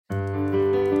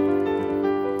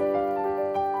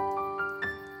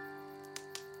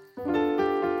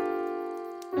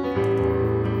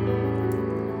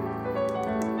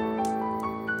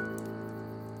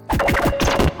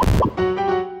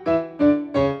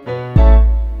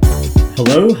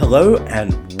Hello, hello,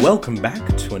 and welcome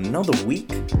back to another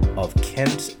week of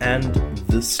Kent and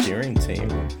the Steering Team.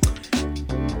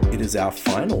 It is our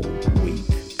final week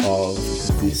of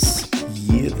this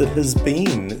year that has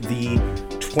been the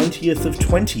 20th of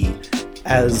 20,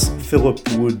 as Philip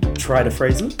would try to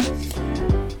phrase it.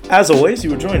 As always,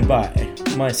 you are joined by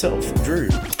myself, Drew,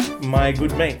 my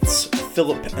good mates,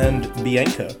 Philip and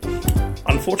Bianca.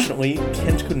 Unfortunately,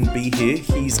 Kent couldn't be here.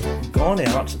 He's gone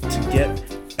out to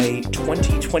get a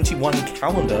 2021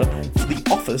 calendar for the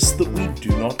office that we do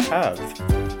not have.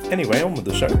 Anyway, on with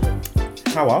the show.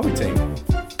 How are we, team?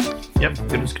 Yep,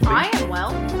 good as can be. I am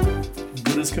well.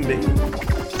 Good as can be.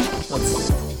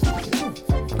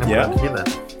 I'm glad to hear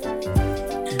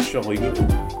that. Jolly good.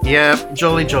 Yeah,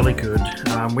 jolly good.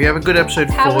 We have a good episode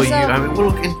How for was, you. I mean,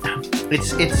 well, look,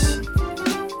 it's.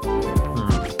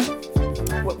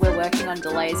 We're working on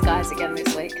delays, guys, again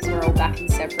this week because we're all back in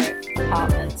separate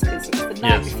apartments because it was the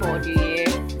night before New Year.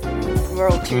 We're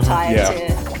all too tired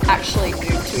to actually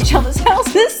move to each other's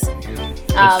houses.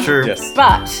 That's true. Yes.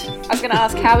 But I was going to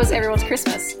ask, how was everyone's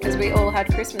Christmas? Because we all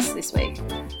had Christmas this week.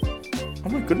 Oh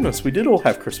my goodness, we did all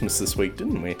have Christmas this week,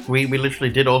 didn't we? We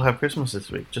literally did all have Christmas this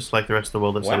week, just like the rest of the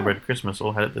world that Wow. celebrated Christmas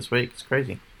all had it this week. It's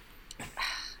crazy.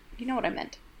 You know what I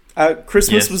meant.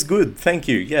 Christmas Yes. was good, thank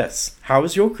you, yes. How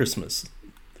was your Christmas?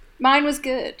 Mine was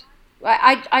good.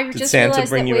 I Did just Santa realised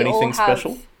bring that you we anything all have...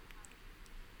 special?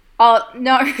 Oh,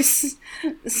 no.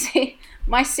 See,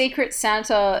 my secret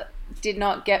Santa did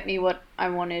not get me what I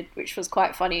wanted, which was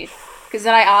quite funny. Because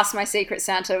then I asked my secret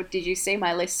Santa, did you see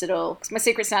my list at all? Because my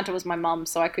secret Santa was my mum,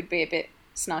 so I could be a bit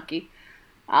snarky.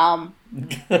 And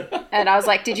I was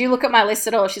like, did you look at my list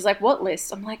at all? She's like, what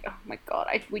list? I'm like, oh my God,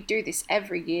 we do this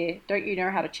every year. Don't you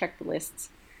know how to check the lists?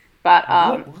 But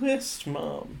What list,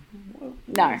 Mum? What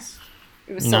no. list?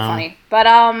 It was so No. funny. But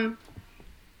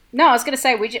no, I was going to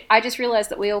say, I just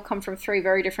realised that we all come from three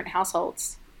very different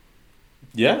households.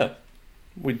 Yeah,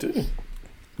 we do.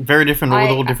 Very different, with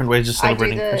all different ways of I do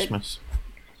celebrating the- Christmas.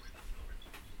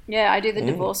 Yeah, I do the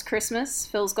divorce Christmas.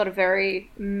 Phil's got a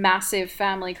very massive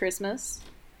family Christmas.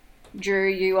 Drew,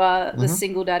 you are the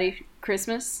single daddy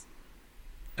Christmas.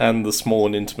 And the small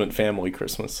and intimate family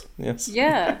Christmas, yes.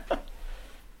 Yeah.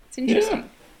 It's interesting.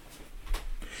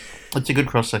 It's a good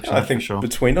cross section, I think for sure.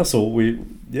 between us all,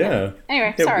 Anyway,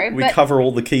 Anyway, sorry. We but, cover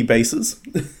all the key bases.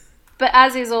 but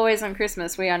as is always on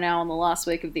Christmas, we are now on the last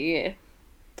week of the year.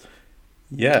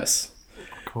 Yes.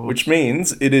 Of course. Which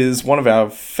means it is one of our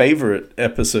favourite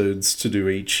episodes to do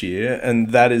each year,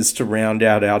 and that is to round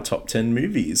out our top 10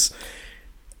 movies.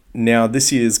 Now,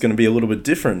 this year is going to be a little bit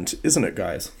different, isn't it,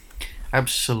 guys?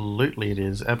 Absolutely it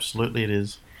is. Absolutely it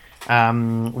is.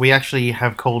 We actually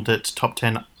have called it Top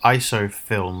 10 ISO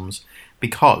Films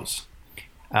because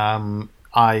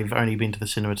I've only been to the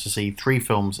cinema to see 3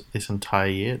 films this entire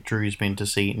year. Drew's been to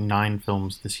see 9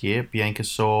 films this year. Bianca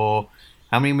saw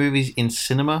how many movies in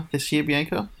cinema this year,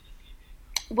 Bianca?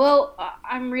 Well,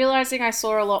 I'm realising I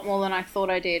saw a lot more than I thought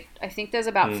I did. I think there's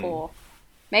about 4.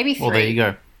 Maybe 3. Well, there you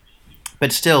go.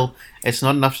 But still, it's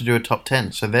not enough to do a top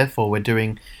 10. So therefore, we're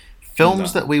doing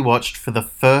films that we watched for the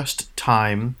first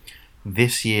time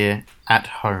this year at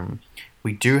home.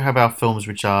 We do have our films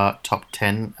which are top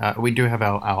 10. We do have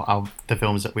the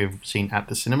films that we've seen at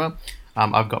the cinema.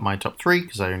 I've got my top 3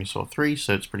 because I only saw 3,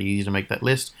 so it's pretty easy to make that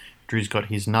list. Drew's got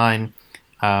his 9.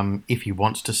 If he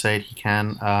wants to say it, he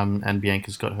can. And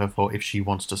Bianca's got her 4 if she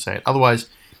wants to say it. Otherwise,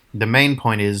 the main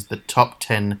point is the top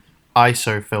 10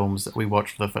 ISO films that we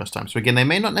watched for the first time. So again, they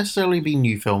may not necessarily be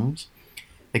new films.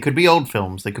 They could be old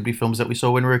films. They could be films that we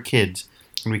saw when we were kids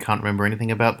and we can't remember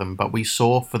anything about them. But we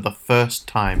saw for the first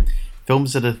time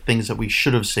films that are things that we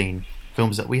should have seen,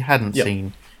 films that we hadn't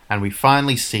seen, and we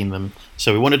finally seen them.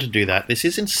 So we wanted to do that. This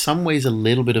is in some ways a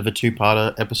little bit of a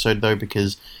two-parter episode though,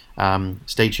 because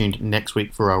stay tuned next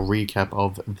week for our recap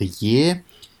of the year.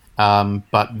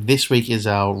 But this week is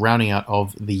our rounding out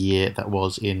of the year that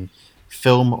was in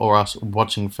film, or us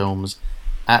watching films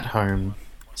at home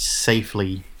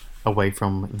safely away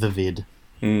from the vid.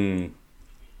 Indeed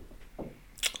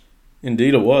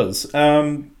it was.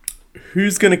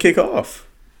 Who's going to kick off?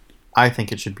 I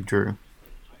think it should be Drew.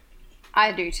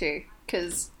 I do too,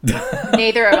 because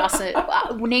neither of us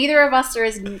are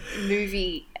as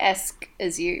movie-esque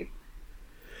as you.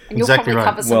 And you'll Exactly probably right.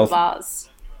 cover some bars.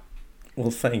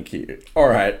 Well, thank you. All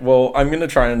right. Well, I'm going to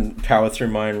try and power through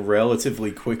mine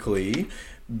relatively quickly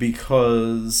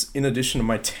because in addition to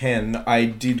my 10, I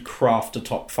did craft a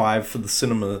top 5 for the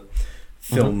cinema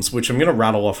films, which I'm going to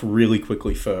rattle off really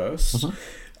quickly first.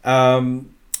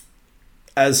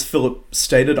 As Philip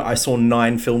stated, I saw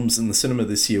 9 films in the cinema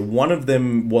this year. One of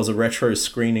them was a retro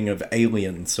screening of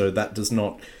Alien, so that does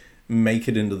not make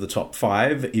it into the top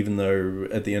 5, even though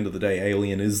at the end of the day,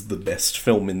 Alien is the best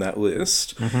film in that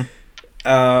list.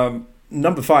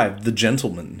 Number 5, The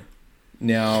Gentleman.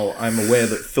 Now, I'm aware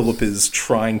that Philip is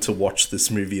trying to watch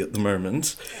this movie at the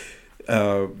moment.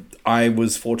 I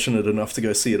was fortunate enough to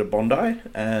go see it at Bondi,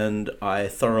 and I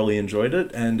thoroughly enjoyed it,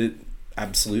 and it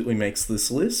absolutely makes this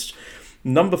list.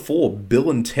 Number 4, Bill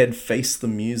and Ted Face the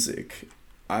Music.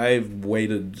 I've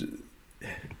waited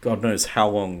God knows how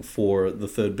long for the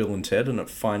third Bill and Ted, and it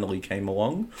finally came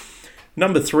along.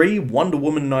 Number 3, Wonder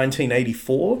Woman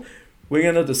 1984. We're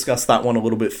going to discuss that one a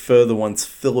little bit further once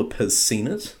Philip has seen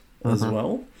it as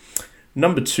well.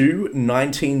 Number 2,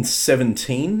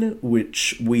 1917,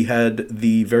 which we had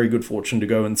the very good fortune to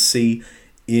go and see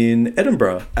in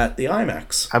Edinburgh at the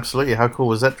IMAX. Absolutely. How cool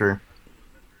was that, Drew?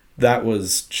 That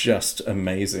was just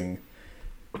amazing.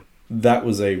 That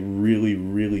was a really,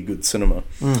 really good cinema.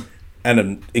 And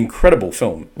an incredible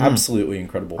film. Absolutely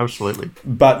incredible. Absolutely.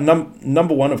 But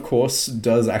number 1, of course,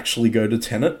 does actually go to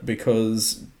Tenet,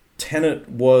 because Tenet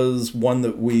was one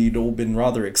that we'd all been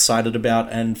rather excited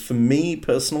about, and for me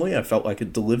personally, I felt like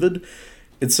it delivered.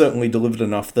 It certainly delivered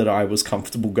enough that I was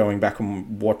comfortable going back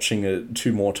and watching it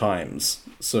 2 more times.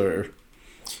 So,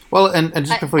 well, and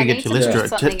just before you get to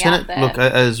list, Tenet, look,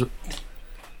 as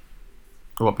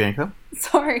what, Bianca?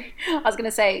 Sorry, I was going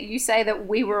to say, you say that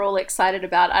we were all excited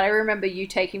about. I remember you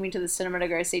taking me to the cinema to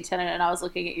go see Tenet, and I was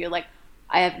looking at you like,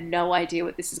 I have no idea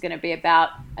what this is going to be about.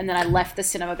 And then I left the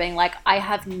cinema being like, I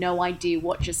have no idea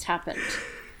what just happened.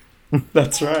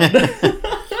 That's right.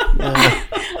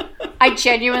 I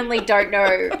genuinely don't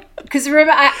know. Because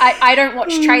remember, I don't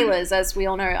watch trailers, as we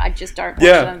all know. I just don't watch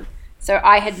them. So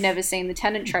I had never seen the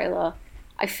Tenet trailer.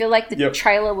 I feel like the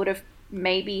trailer would have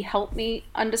maybe helped me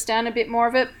understand a bit more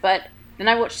of it. But then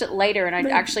I watched it later, and I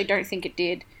actually don't think it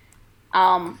did.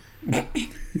 But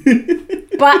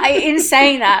in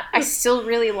saying that, I still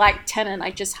really like Tenet. I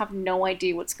just have no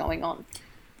idea what's going on.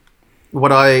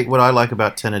 What I like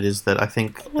about Tenet is that I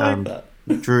think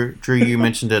Drew, you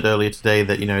mentioned it earlier today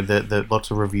that that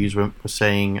lots of reviews were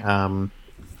saying how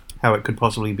it could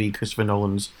possibly be Christopher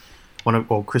Nolan's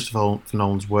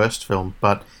worst film,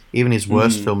 but even his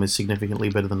worst film is significantly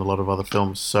better than a lot of other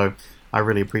films. So I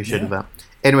really appreciated that.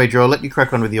 Anyway, Drew, I'll let you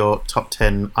crack on with your top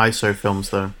 10 ISO films,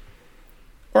 though.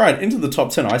 All right, into the top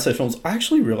 10 ISO films. I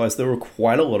actually realized there were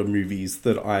quite a lot of movies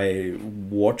that I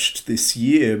watched this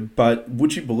year, but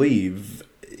would you believe,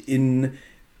 in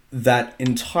that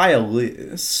entire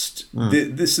list,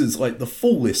 this is like the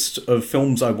full list of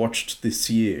films I watched this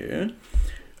year.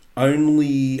 I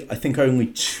think only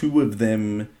 2 of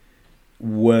them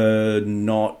were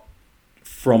not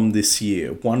from this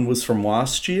year. One was from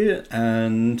last year,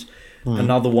 and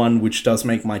another one, which does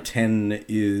make my 10,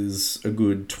 is a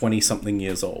good 20-something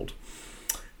years old.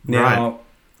 Now,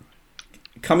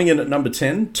 coming in at number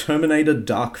 10, Terminator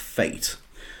Dark Fate.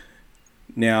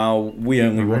 Now, we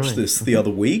only watched this the other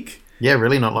week. Yeah,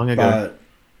 really, not long ago. But,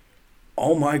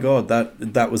 oh my god,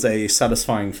 that was a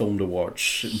satisfying film to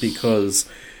watch, because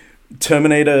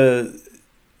Terminator...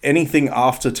 anything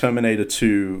after Terminator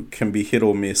 2 can be hit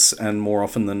or miss, and more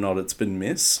often than not, it's been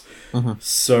miss.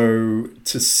 So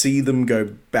to see them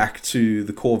go back to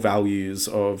the core values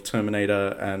of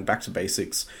Terminator and back to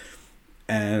basics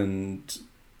and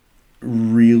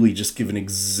really just give an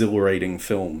exhilarating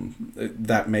film,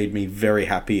 that made me very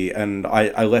happy, and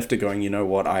I left it going, you know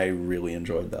what, I really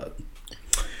enjoyed that.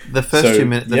 The first 2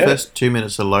 minutes, first 2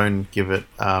 minutes alone give it,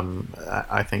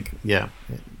 I think,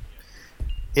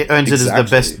 it earns it as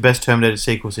the best Terminator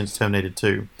sequel since Terminator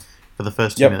 2 for the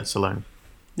first 2 minutes alone.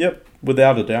 Yep,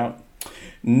 without a doubt.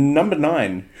 Number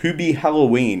 9, Hubie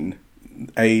Halloween,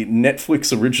 a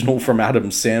Netflix original from Adam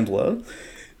Sandler,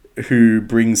 who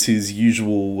brings his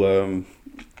usual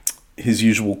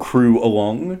crew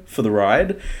along for the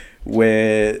ride,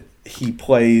 where he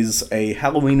plays a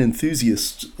Halloween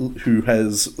enthusiast who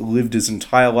has lived his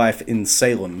entire life in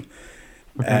Salem.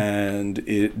 And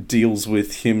it deals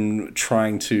with him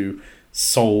trying to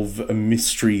solve a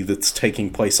mystery that's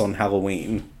taking place on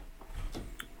Halloween.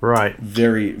 Right.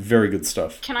 Very, very good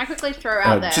stuff. Can I quickly throw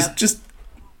out there? Just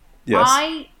yes.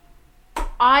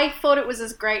 I thought it was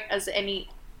as great as any...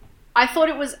 I thought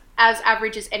it was as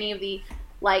average as any of the,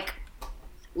 like,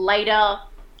 later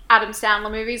Adam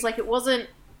Sandler movies. Like, it wasn't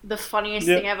the funniest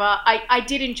thing ever. I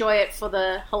did enjoy it for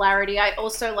the hilarity. I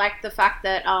also liked the fact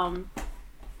that...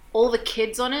 all the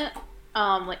kids on it,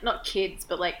 like not kids,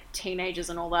 but like teenagers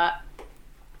and all that,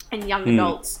 and young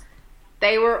adults,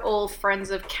 they were all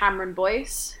friends of Cameron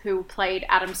Boyce, who played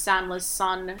Adam Sandler's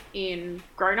son in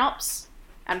Grown Ups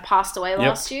and passed away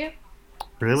last year.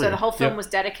 Really? So the whole film was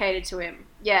dedicated to him.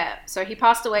 Yeah, so he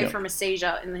passed away Yep. from a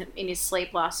seizure in his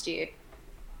sleep last year.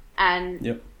 And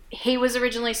Yep. he was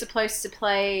originally supposed to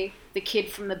play the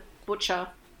kid from The Butcher.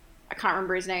 I can't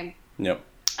remember his name. Yep.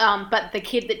 But the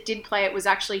kid that did play it was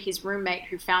actually his roommate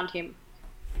who found him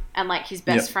and, like, his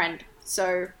best Yep. friend.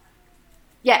 So,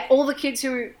 yeah, all the kids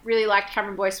who really liked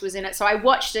Cameron Boyce was in it. So I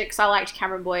watched it because I liked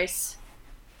Cameron Boyce.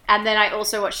 And then I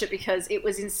also watched it because it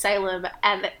was in Salem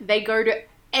and they go to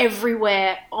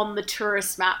everywhere on the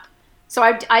tourist map. So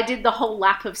I did the whole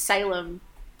lap of Salem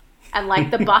and,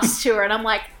 like, the bus tour. And I'm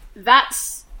like,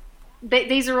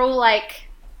 these are all, like,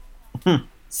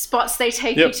 spots they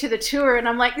take you to the tour. And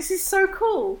I'm like, this is so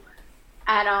cool.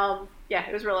 And, yeah,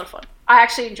 it was really a lot of fun. I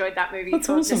actually enjoyed that movie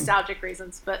for nostalgic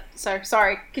reasons. But, so,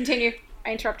 sorry. Continue.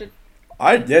 I interrupted.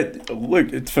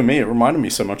 Look, for me, it reminded me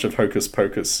so much of Hocus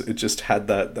Pocus. It just had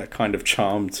that kind of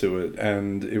charm to it,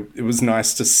 and it was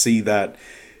nice to see that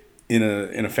in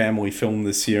a family film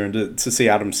this year, and to see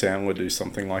Adam Sandler do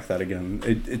something like that again.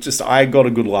 I got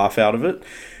a good laugh out of it.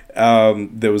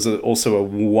 There was also a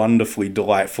wonderfully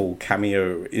delightful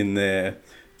cameo in there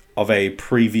of a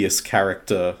previous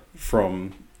character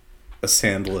from a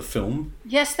Sandler film.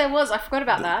 Yes, there was. I forgot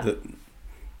about that. That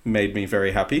made me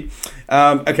very happy.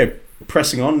 Okay.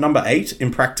 Pressing on, number 8,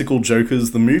 Impractical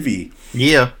Jokers, the movie.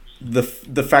 Yeah. The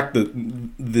fact that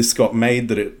this got made,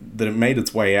 that it made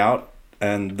its way out,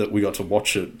 and that we got to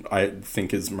watch it, I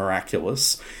think is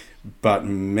miraculous. But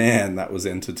man, that was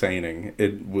entertaining.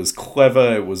 It was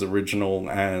clever, it was original,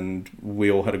 and we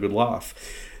all had a good laugh.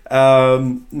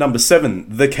 Number 7,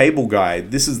 The Cable Guy.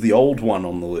 This is the old one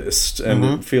on the list, and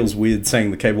it feels weird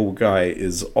saying The Cable Guy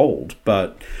is old,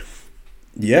 but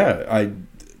yeah,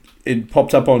 it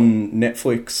popped up on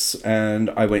Netflix, and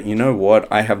I went, you know what?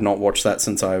 I have not watched that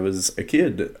since I was a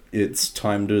kid. It's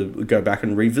time to go back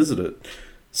and revisit it.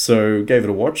 So, gave it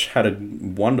a watch, had a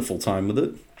wonderful time with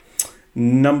it.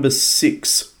 Number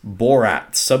 6,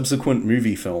 Borat, subsequent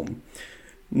movie film.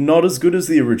 Not as good as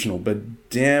the original, but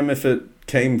damn if it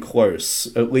came close.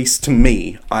 At least to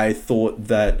me, I thought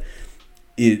that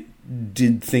it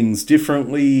did things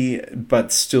differently,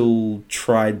 but still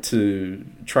tried to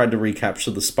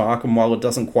recapture the spark. And while it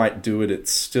doesn't quite do it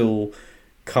still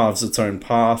carves its own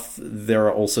path. There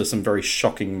are also some very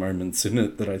shocking moments in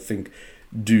it that I think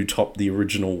do top the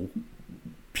original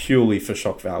purely for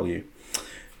shock value.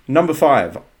 Number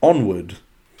 5, Onward.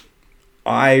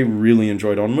 I really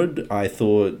enjoyed Onward. I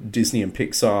thought Disney and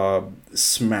Pixar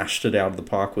smashed it out of the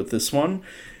park with this one.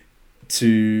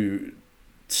 To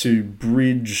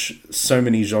bridge so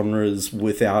many genres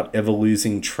without ever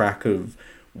losing track of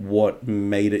what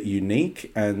made it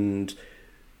unique. And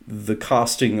the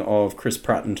casting of Chris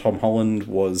Pratt and Tom Holland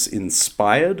was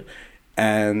inspired,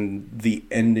 and the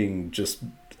ending just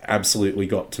absolutely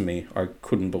got to me. I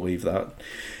couldn't believe that.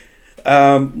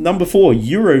 Number 4,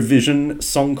 Eurovision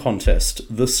Song Contest,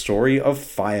 The Story of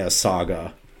Fire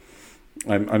Saga.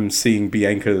 I'm seeing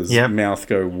Bianca's mouth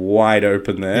go wide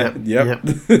open there. Yep.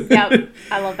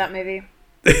 I love that movie.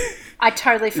 I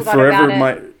totally forgot about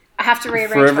it. I have to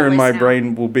rearrange forever in my now.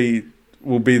 brain will be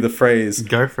the phrase.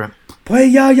 Go for it. Play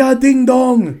Ya Ya Ding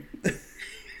Dong.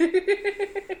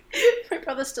 My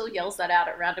brother still yells that out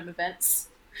at random events.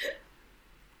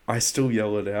 I still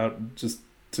yell it out just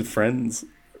to friends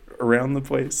around the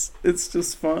place. It's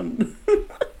just fun.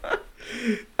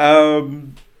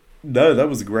 No, that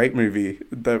was a great movie.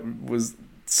 That was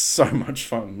so much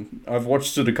fun. I've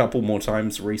watched it a couple more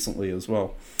times recently as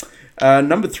well.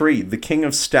 Number 3, The King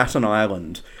of Staten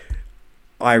Island.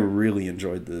 I really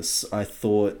enjoyed this. I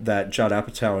thought that Judd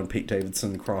Apatow and Pete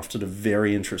Davidson crafted a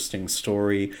very interesting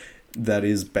story that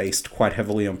is based quite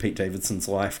heavily on Pete Davidson's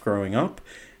life growing up.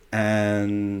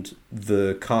 And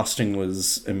the casting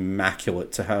was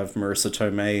immaculate to have Marissa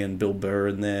Tomei and Bill Burr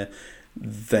in there.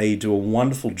 They do a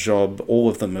wonderful job, all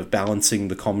of them, of balancing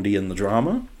the comedy and the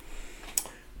drama.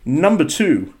 Number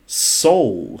 2,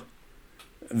 Soul.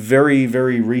 Very,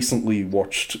 very recently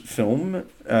watched film.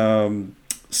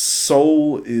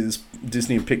 Soul is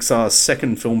Disney and Pixar's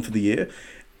second film for the year,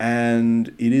 and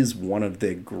it is one of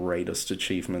their greatest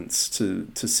achievements to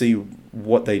see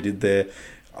what they did there.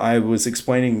 I was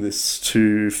explaining this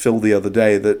to Phil the other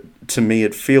day, that to me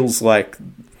it feels like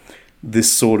this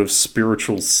sort of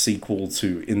spiritual sequel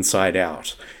to Inside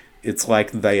Out. It's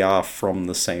like they are from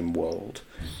the same world.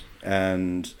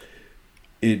 And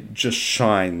it just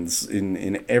shines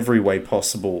in every way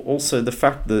possible. Also, the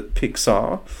fact that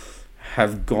Pixar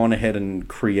have gone ahead and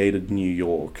created New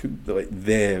York,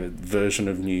 their version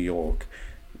of New York,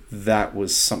 that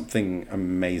was something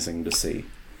amazing to see.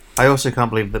 I also can't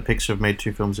believe that Pixar have made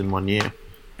 2 films in 1 year.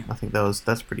 I think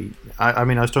that's pretty. I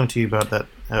mean, I was talking to you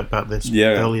about this Yeah.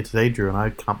 earlier today, Drew, and I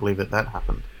can't believe that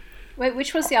happened. Wait,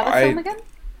 which was the other film again?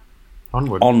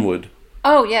 Onward.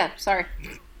 Oh yeah, sorry.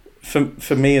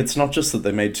 For me, it's not just that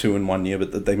they made 2 in 1 year,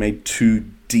 but that they made 2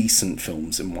 decent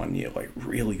films in 1 year, like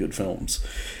really good films.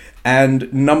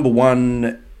 And number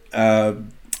 1, I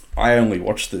only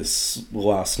watched this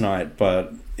last night,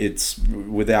 but it's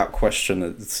without question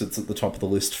it sits at the top of the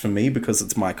list for me because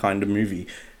it's my kind of movie,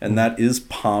 and that is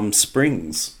Palm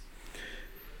Springs.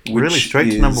 Really,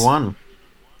 straight to number 1.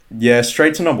 Yeah,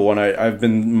 straight to number 1. I've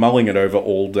been mulling it over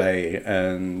all day,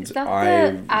 and Is that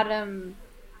the Adam?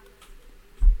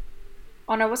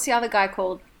 Oh no, what's the other guy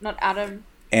called? Not Adam.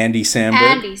 Andy Samberg.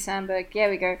 Andy Samberg. Yeah,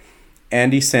 we go.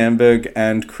 Andy Samberg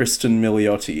and Kristen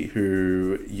Milioti,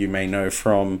 who you may know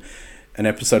from an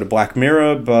episode of Black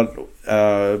Mirror, but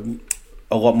a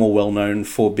lot more well known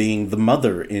for being the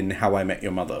mother in How I Met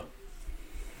Your Mother.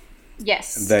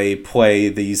 Yes. They play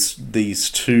these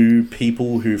 2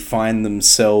 people who find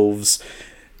themselves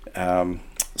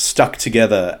stuck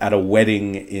together at a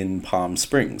wedding in Palm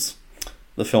Springs.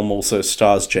 The film also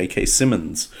stars J.K.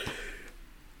 Simmons.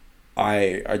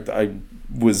 I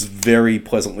was very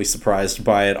pleasantly surprised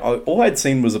by it. All I'd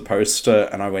seen was a poster,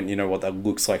 and I went, you know what, that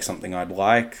looks like something I'd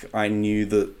like. I knew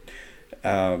that.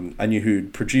 I knew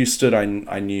who'd produced it. I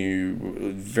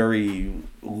knew very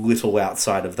little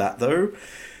outside of that, though.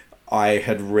 I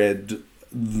had read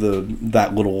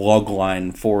that little log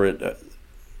line for it,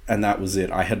 and that was it.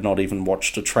 I had not even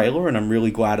watched a trailer, and I'm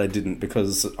really glad I didn't,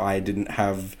 because I didn't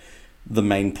have the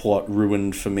main plot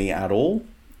ruined for me at all.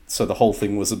 So the whole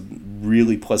thing was a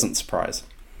really pleasant surprise.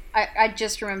 I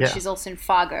just remember she's also in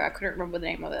Fargo. I couldn't remember the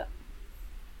name of it.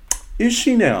 Is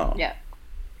she now? Yeah.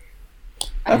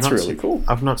 That's really cool.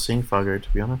 I've not seen Fargo,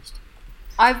 to be honest.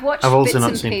 I've watched also bits not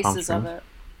and seen pieces of it.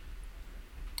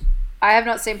 I have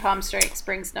not seen Palm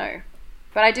Springs, no.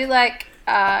 But I do like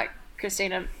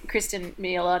Kristen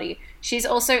Milioti. She's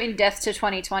also in Death to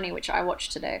 2020, which I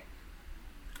watched today.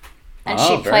 And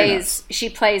she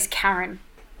plays Karen.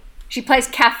 She plays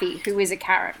Kathy, who is a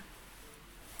Karen.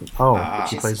 Oh,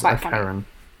 she plays a Karen.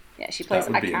 Yeah, she plays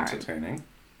a Karen. That would be entertaining.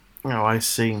 Oh, I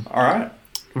see. All right.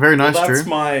 Very nice, Drew.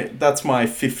 Drew. That's my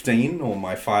 15, or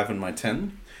my 5 and my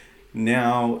 10.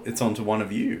 Now it's on to one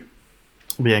of you.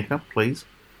 Bianca, please.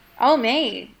 Oh,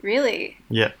 me? Really?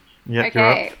 Yeah. Yeah.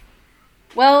 Okay.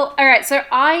 Well, all right. So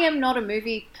I am not a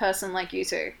movie person like you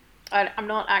two. I'm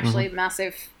not actually a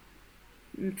massive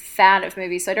fan of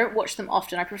movies, so I don't watch them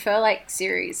often. I prefer like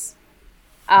series,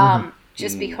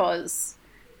 just because.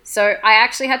 So I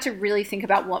actually had to really think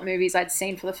about what movies I'd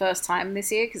seen for the first time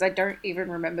this year, because I don't even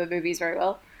remember movies very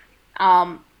well.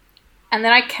 And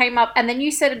then I came up, and then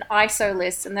you said an ISO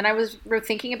list, and then I was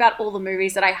thinking about all the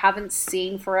movies that I haven't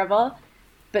seen forever,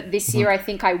 but this year I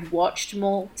think I watched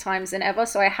more times than ever.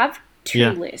 So I have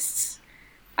 2 lists.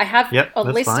 I have a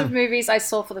list of movies I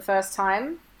saw for the first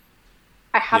time.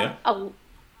 I have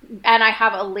and I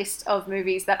have a list of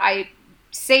movies that I've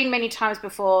seen many times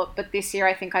before, but this year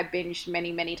I think I binged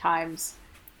many, many times.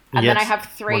 And then I have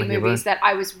 3 movies that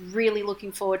I was really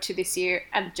looking forward to this year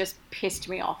and just pissed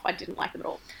me off. I didn't like them at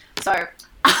all. So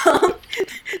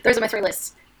those are my 3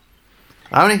 lists.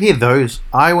 I want to hear those.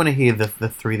 I want to hear the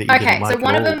 3 that you didn't like. Okay, so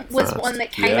one of them was one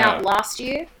that came out last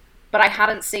year, but I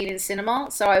hadn't seen in cinema.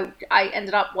 So I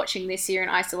ended up watching this year in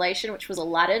isolation, which was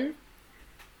Aladdin.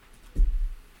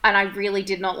 And I really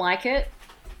did not like it,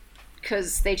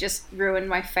 because they just ruined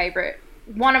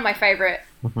one of my favorite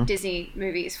Disney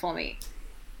movies for me.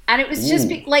 And it was just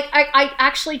I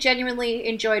actually genuinely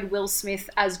enjoyed Will Smith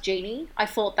as Genie. I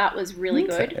thought that was really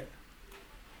good.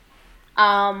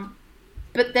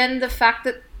 But then the fact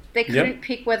that they couldn't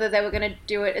pick whether they were going to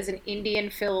do it as an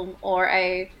Indian film or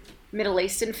a Middle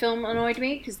Eastern film annoyed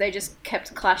me, because they just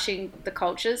kept clashing the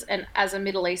cultures. And as a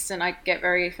Middle Eastern, I get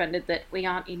very offended that we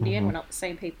aren't Indian. We're not the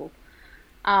same people.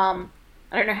 I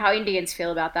don't know how Indians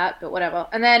feel about that, but whatever.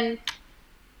 And then,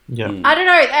 I don't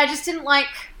know. I just didn't like.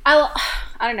 I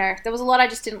don't know. There was a lot I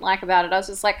just didn't like about it. I was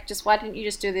just like, why didn't you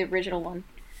just do the original one?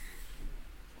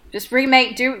 Just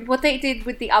do what they did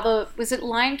with the other. Was it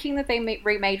Lion King that they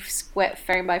remade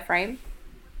frame by frame?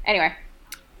 Anyway,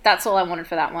 that's all I wanted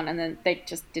for that one, and then they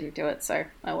just didn't do it. So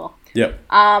oh well. Yep.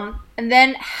 And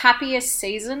then Happiest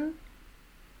Season.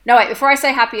 No, wait. Before I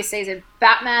say Happiest Season,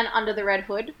 Batman Under the Red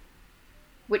Hood,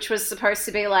 which was supposed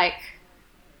to be like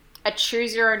a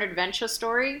choose your own adventure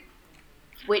story,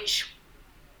 which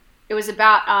it was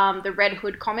about the Red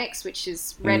Hood comics, which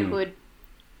is Red Hood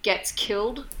gets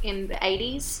killed in the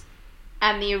 80s,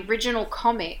 and the original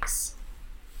comics,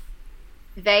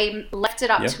 they left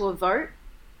it up to a vote,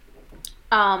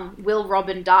 Will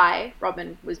Robin die?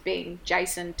 Robin was being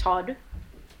Jason Todd.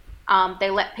 They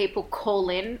let people call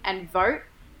in and vote,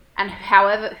 and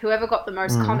whoever got the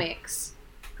most comics,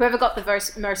 whoever got the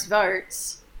most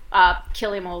votes,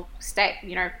 kill him or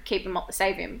keep him or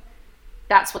save him.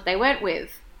 That's what they went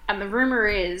with. And the rumor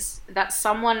is that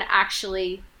someone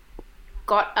actually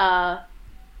got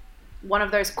one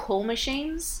of those call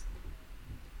machines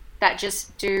that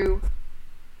just do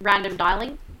random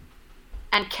dialing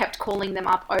and kept calling them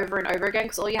up over and over again,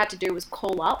 because all you had to do was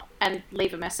call up and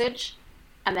leave a message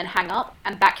and then hang up,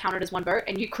 and that counted as one vote.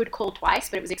 And you could call twice,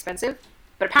 but it was expensive.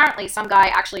 But apparently some guy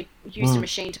actually used a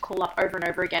machine to call up over and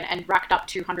over again and racked up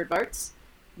 200 votes,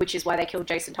 which is why they killed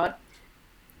Jason Todd.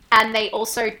 And they had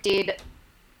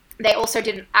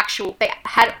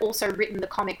also written the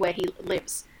comic where he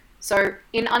lives. So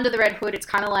in Under the Red Hood, it's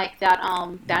kind of like that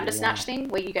Bandersnatch thing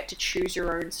where you get to choose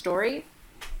your own story.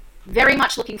 Very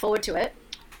much looking forward to it.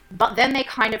 But then they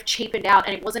kind of cheapened out,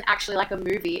 and it wasn't actually like a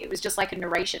movie. It was just like a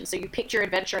narration. So you picked your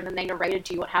adventure, and then they narrated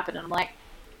to you what happened. And I'm like,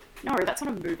 no, that's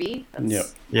not a movie.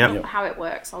 That's not how it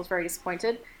works. I was very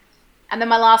disappointed. And then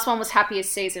my last one was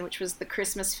Happiest Season, which was the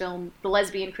Christmas film, the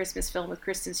lesbian Christmas film with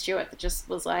Kristen Stewart, that just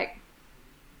was like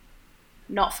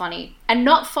not funny. And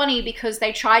not funny because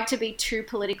they tried to be too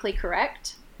politically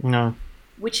correct. No.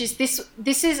 Which is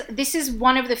this is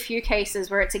one of the few cases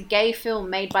where it's a gay film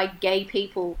made by gay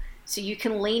people, so you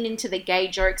can lean into the gay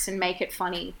jokes and make it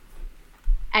funny.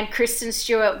 And Kristen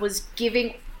Stewart was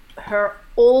giving her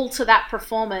all to that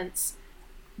performance,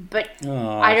 but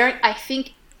I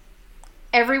think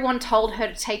everyone told her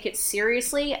to take it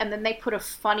seriously, and then they put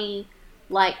funny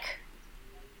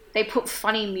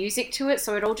music to it,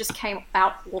 so it all just came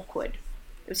out awkward.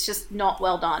 It was just not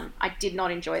well done. I did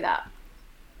not enjoy that.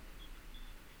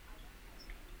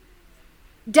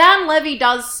 Dan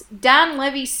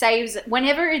Levy saves,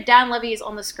 whenever Dan Levy is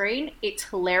on the screen, it's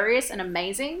hilarious and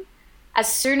amazing.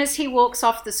 As soon as he walks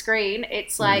off the screen,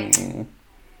 it's like,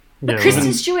 but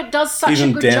Kristen Stewart does such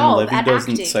a good job at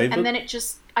acting, and then it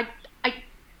just,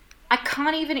 I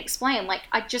can't even explain.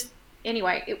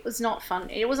 Anyway, it was not fun.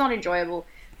 It was not enjoyable.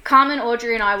 Carmen,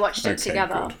 Audrey, and I watched it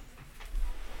together.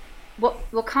 Good.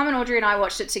 Well, Carmen, Audrey, and I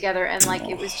watched it together, and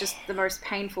it was just the most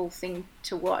painful thing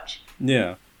to watch.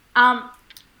 Yeah.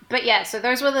 But yeah, so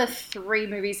those were the 3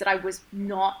 movies that I was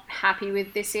not happy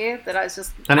with this year, that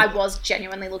I was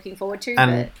genuinely looking forward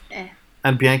to.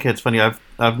 And Bianca, it's funny,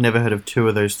 I've never heard of 2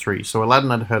 of those 3. So Aladdin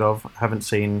I'd heard of, haven't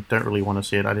seen, don't really want to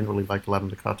see it. I didn't really like Aladdin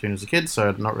the cartoon as a kid, so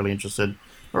I'm not really interested,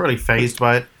 not really fazed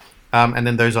by it. And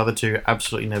then those other 2,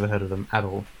 absolutely never heard of them at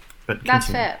all. But that's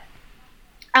fair.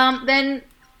 Then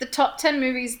the top 10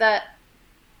 movies that...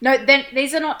 No, then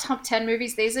these are not top 10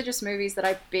 movies. These are just movies that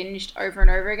I binged over and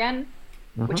over again,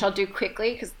 which I'll do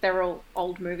quickly because they're all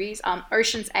old movies.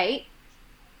 Ocean's 8,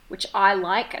 which I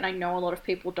like, and I know a lot of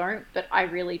people don't, but I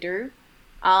really do.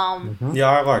 Yeah,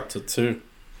 I liked it too.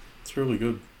 It's really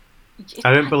good.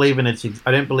 I don't believe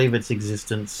its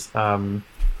existence.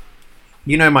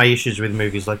 You know my issues with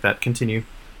movies like that. Continue.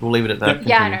 We'll leave it at that.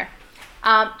 Yeah, I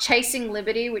know. Chasing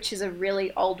Liberty, which is a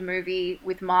really old movie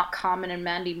with Mark Harmon and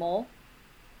Mandy Moore.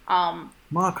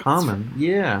 Mark Harmon,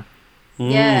 yeah.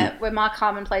 Yeah, where Mark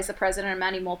Harmon plays the president and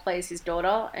Mandy Moore plays his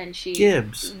daughter, and she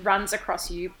runs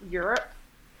across Europe.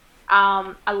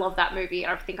 I love that movie,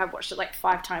 and I think I've watched it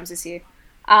 5 times this year.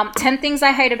 10 Things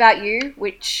I Hate About You,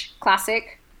 which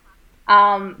classic.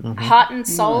 Heart and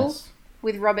Soul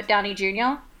with Robert Downey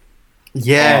Jr.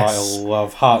 Yes. Oh, I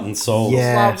love Heart and Soul.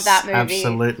 Yes, love that movie.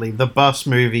 Absolutely. The bus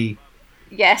movie.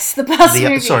 Yes, the bus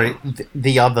movie. Sorry,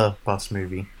 the other bus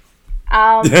movie.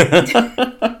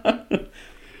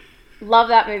 Love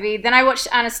that movie. Then I watched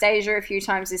Anastasia a few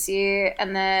times this year,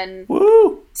 and then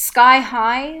Sky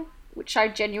High, which I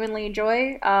genuinely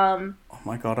enjoy. Oh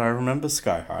my god, I remember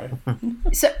Sky High.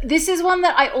 So this is one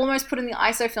that I almost put in the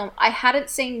ISO film. I hadn't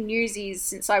seen Newsies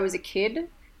since I was a kid,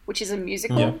 which is a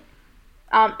musical. Yeah.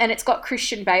 And it's got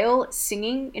Christian Bale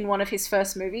singing in one of his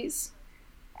first movies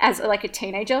as a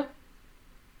teenager.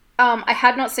 I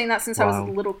had not seen that since I was a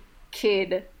little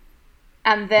kid.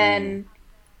 And then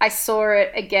I saw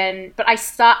it again, but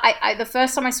the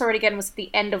first time I saw it again was at the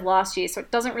end of last year, so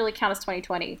it doesn't really count as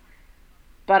 2020.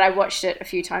 But I watched it a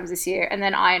few times this year, and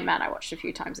then Iron Man I watched a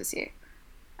few times this year.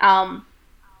 Nice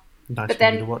but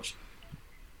then to watch.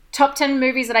 Top 10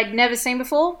 movies that I'd never seen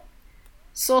before: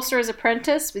 Sorcerer's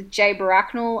Apprentice with Jay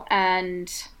Baraknal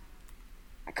and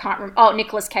I can't remember. Oh,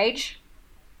 Nicolas Cage.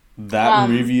 That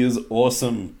movie is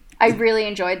awesome. I really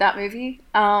enjoyed that movie.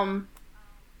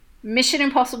 Mission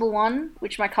Impossible 1,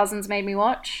 which my cousins made me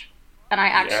watch, and I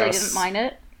actually didn't mind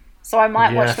it. So I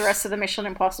might watch the rest of the Mission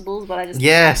Impossibles, but I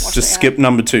just skip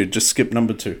number 2. Just skip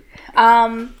number 2.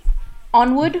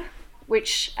 Onward,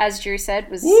 which, as Drew said,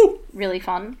 was really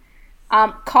fun.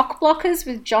 Cock Blockers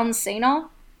with John Cena.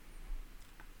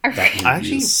 That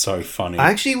movie is so funny. I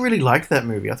actually really liked that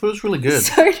movie. I thought it was really good.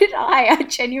 So did I. I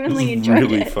genuinely enjoyed it.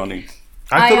 Really funny.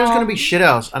 I thought it was going to be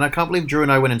shithouse, and I can't believe Drew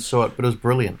and I went and saw it, but it was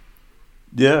brilliant.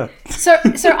 Yeah. So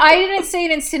I didn't see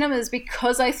it in cinemas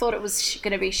because I thought it was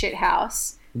going to be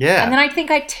shithouse. Yeah. And then I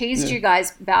think I teased you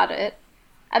guys about it.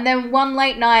 And then one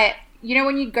late night, you know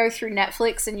when you go through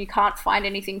Netflix and you can't find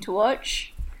anything to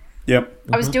watch? Yep.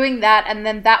 I was doing that, and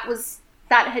then that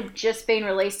had just been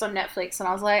released on Netflix, and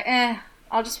I was like,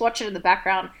 I'll just watch it in the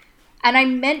background. And I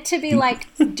meant to be like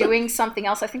doing something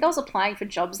else. I think I was applying for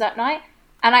jobs that night,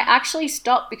 and I actually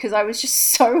stopped because I was just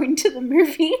so into the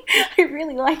movie. I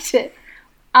really liked it.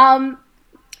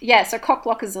 Yeah, so Cock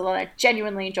Blockers, I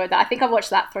genuinely enjoyed that. I think I've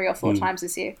watched that 3 or 4 times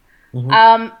this year.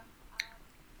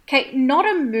 Okay, not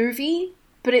a movie,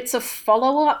 but it's a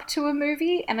follow-up to a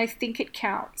movie, and I think it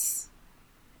counts.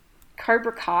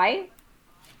 Cobra Kai.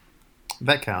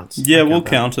 That counts. Yeah, we'll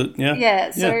count it. Yeah.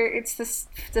 Yeah, so it's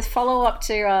the follow-up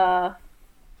to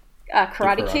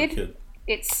Karate Kid.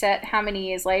 It's set how many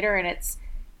years later, and it's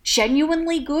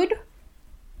genuinely good.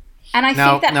 And I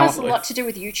think that has a lot to do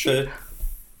with YouTube.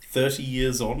 30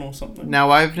 years on or something?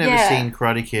 Now, I've never seen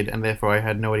Karate Kid, and therefore I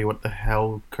had no idea what the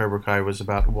hell Cobra Kai was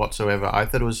about whatsoever. I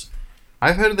thought it was...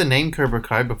 I've heard of the name Cobra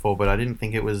Kai before, but I didn't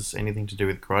think it was anything to do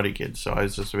with Karate Kid, so I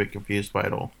was just a bit confused by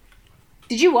it all.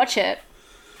 Did you watch it?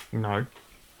 No.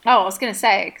 Oh, I was going to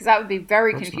say, because that would be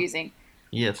very confusing.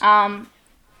 Yes.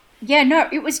 Yeah, no,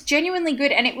 it was genuinely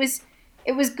good, and it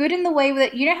was good in the way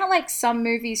that, you know how like some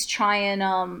movies try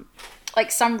and like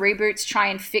some reboots try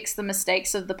and fix the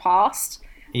mistakes of the past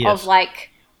of like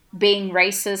being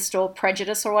racist or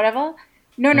prejudice or whatever.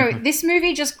 No, this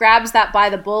movie just grabs that by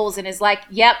the balls and is like,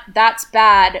 yep, that's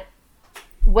bad.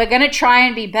 We're going to try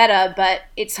and be better, but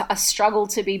it's a struggle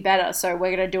to be better, so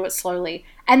we're going to do it slowly.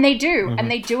 And they do,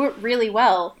 and they do it really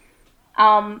well.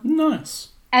 Nice.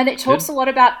 And it talks a lot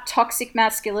about toxic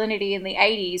masculinity in the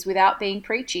 80s without being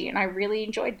preachy, and I really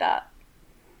enjoyed that.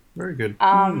 Very good.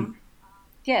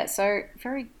 Yeah, so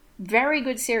very, very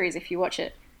good series if you watch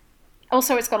it.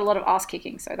 Also, it's got a lot of ass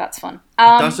kicking, so that's fun.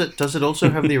 Does it also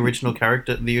have the original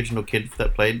character, the original kid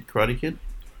that played Karate Kid?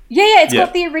 Yeah, it's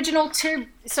got the original too.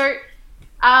 So, is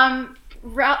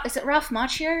it Ralph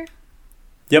Macchio?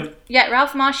 Yep. Yeah,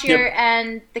 Ralph Macchio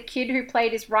and the kid who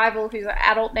played his rival, whose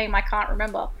adult name I can't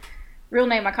remember. Real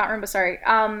name I can't remember, sorry.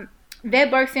 They're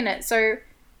both in it. So,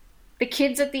 the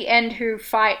kids at the end who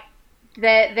fight,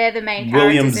 they're the main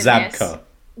William characters in this. Zabka.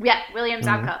 Yeah, William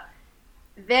Zabka.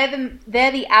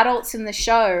 They're the adults in the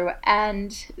show,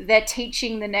 and they're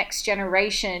teaching the next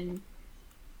generation,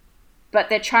 but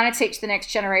they're trying to teach the next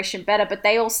generation better, but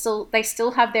they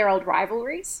still have their old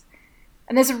rivalries.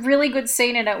 And there's a really good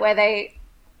scene in it where they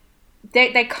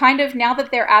kind of, now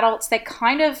that they're adults, they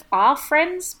kind of are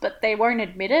friends, but they won't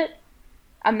admit it.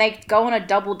 And they go on a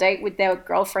double date with their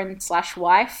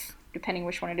girlfriend/wife, depending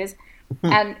which one it is.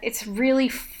 And it's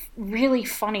really, really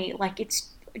funny. Like, it's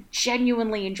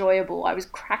genuinely enjoyable. I was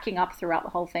cracking up throughout the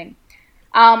whole thing.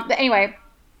 But anyway,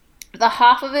 the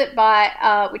half of it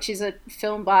by, which is a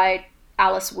film by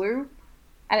Alice Wu,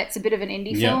 and it's a bit of an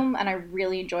indie film, and I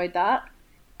really enjoyed that.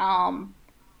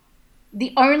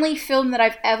 The only film that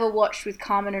I've ever watched with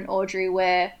Carmen and Audrey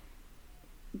where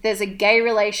there's a gay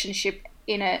relationship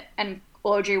in it, and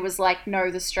Audrey was like,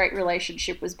 no, the straight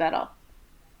relationship was better.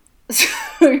 So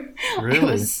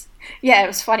Really? It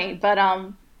was funny, but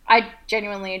I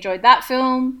genuinely enjoyed that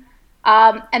film.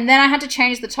 And then I had to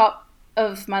change the top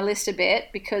of my list a bit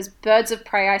because Birds of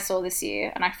Prey I saw this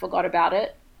year and I forgot about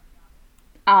it.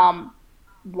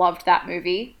 Loved that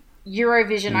movie.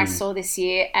 Eurovision I saw this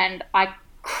year and I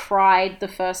cried the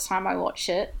first time I watched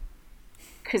it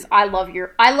because I love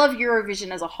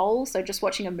Eurovision as a whole, so just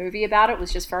watching a movie about it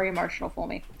was just very emotional for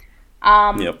me.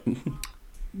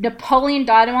 Napoleon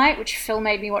Dynamite, which Phil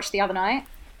made me watch the other night.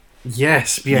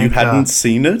 Yes, Bianca. You hadn't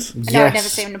seen it? Yes. No, I'd never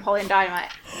seen Napoleon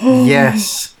Dynamite.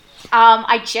 Yes.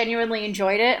 I genuinely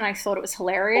enjoyed it and I thought it was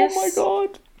hilarious. Oh my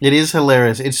god. It is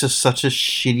hilarious. It's just such a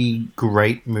shitty,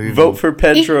 great movie. Vote for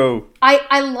Pedro.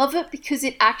 I love it because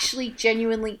it actually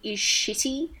genuinely is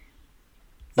shitty.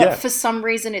 But for some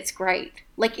reason it's great.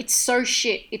 Like, it's so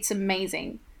shit, it's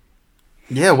amazing.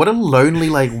 Yeah, what a lonely,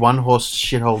 like, one-horse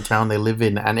shithole town they live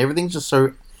in. And everything's just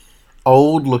so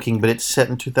old-looking, but it's set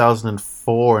in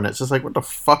 2004. And it's just like, what the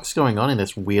fuck's going on in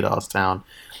this weird-ass town?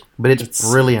 But it's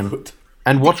brilliant. So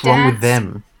and what's wrong with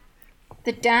them?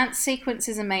 The dance sequence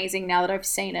is amazing now that I've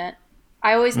seen it.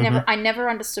 I never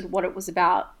understood what it was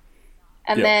about.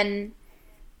 And then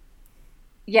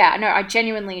yeah, no, I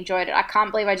genuinely enjoyed it. I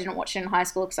can't believe I didn't watch it in high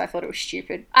school because I thought it was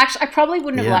stupid. Actually, I probably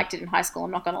wouldn't have Yeah. liked it in high school.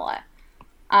 I'm not gonna lie.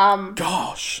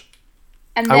 Gosh.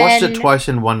 And I then, watched it twice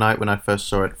in one night when I first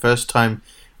saw it. First time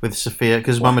with Sophia,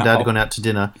 because Mum and Dad had gone out to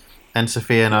dinner, and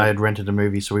Sophia and I had rented a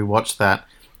movie, so we watched that.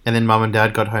 And then Mum and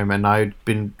Dad got home, and I'd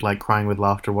been like crying with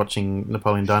laughter watching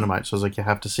Napoleon Dynamite. So I was like, "You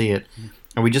have to see it."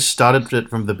 And we just started it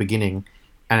from the beginning,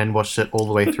 and then watched it all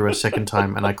the way through a second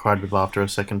time, and I cried with laughter a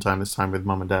second time. This time with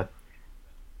Mum and Dad.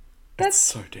 That's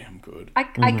so damn good.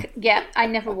 I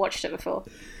never watched it before.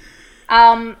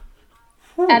 And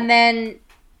then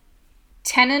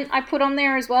Tenet I put on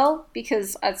there as well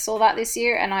because I saw that this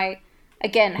year, and I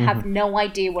again have no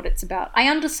idea what it's about. I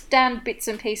understand bits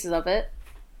and pieces of it,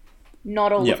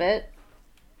 not all of it.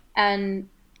 And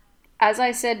as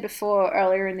I said before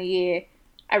earlier in the year,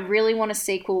 I really want a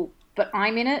sequel, but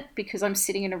I'm in it because I'm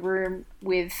sitting in a room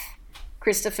with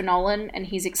Christopher Nolan and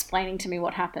he's explaining to me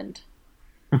what happened.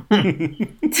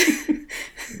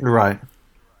 Right.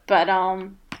 But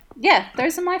yeah,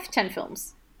 those are my 10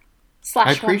 films. /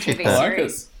 I appreciate one TV that. I like it.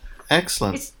 series.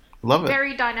 Excellent. It's Love it.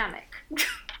 very dynamic.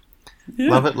 Yeah.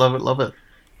 Love it. Love it. Love it.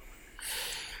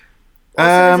 Also,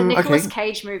 there's a Nicolas Okay.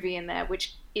 Cage movie in there,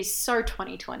 which is so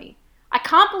 2020. I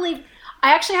can't believe...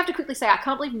 I actually have to quickly say, I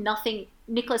can't believe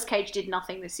Nicolas Cage did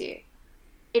nothing this year.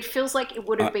 It feels like it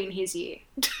would have been his year.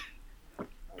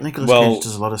 Nicolas Cage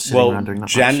does a lot of sitting around doing that.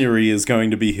 January is going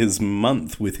to be his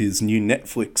month with his new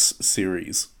Netflix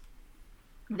series.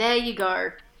 There you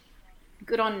go.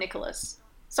 Good on Nicholas.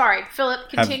 Sorry, Philip,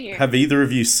 continue. Have either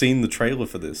of you seen the trailer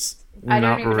for this? I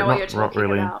don't Not even know re- what you're not- not talking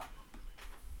really. about.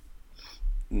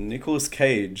 Nicolas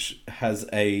Cage has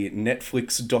a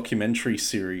Netflix documentary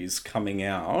series coming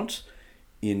out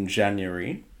in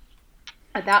January.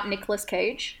 About Nicolas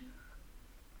Cage?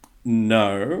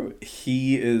 No,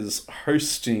 he is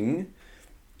hosting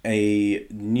a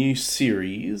new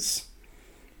series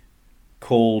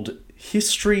called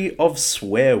History of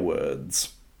Swear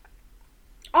Words.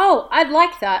 Oh, I'd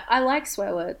like that. I like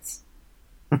swear words.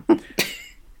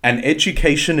 An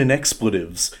Education in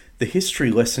Expletives, the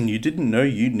history lesson you didn't know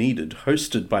you needed,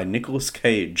 hosted by Nicolas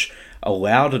Cage, a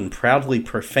loud and proudly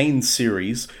profane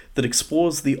series that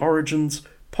explores the origins,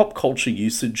 pop culture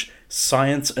usage,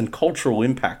 science, and cultural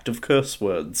impact of curse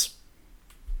words.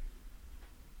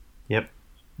 Yep.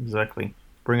 Exactly.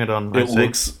 Bring it on. It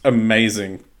looks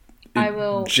amazing. I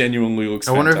will... Genuinely looks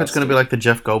I wonder if it's going to be fantastic. like the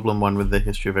Jeff Goldblum one with the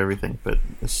history of everything, but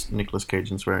it's Nicolas Cage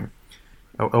and swearing.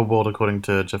 A world according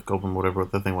to Jeff Goldblum, whatever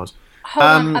the thing was. Hold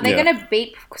on. Are they Yeah. going to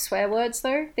beep swear words,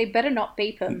 though? They better not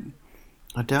beep them.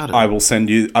 I doubt it. I will send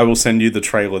you the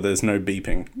trailer. There's no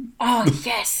beeping. Oh,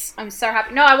 yes. I'm so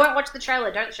happy. No, I won't watch the trailer.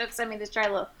 Don't send me this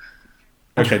trailer.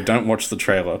 Okay, don't watch the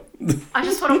trailer. I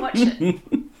just want to watch it.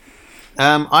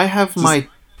 I have my...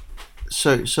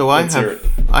 So I Let's hear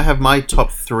have my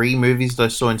top 3 movies that I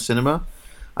saw in cinema.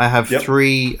 I have Yep.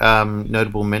 3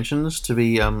 notable mentions to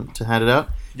be to hand it out,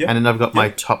 Yep. and then I've got my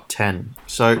Yep. top 10.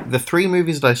 So the 3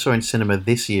 movies that I saw in cinema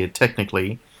this year,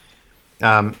 technically,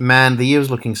 man, the year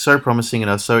was looking so promising, and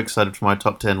I was so excited for my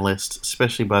top 10 list,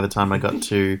 especially by the time I got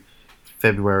to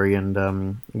February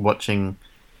and watching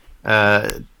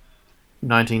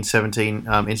 1917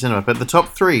 in cinema. But the top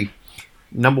 3,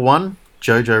 number 1,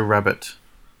 Jojo Rabbit.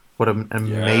 What an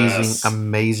Yes.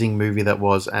 amazing movie that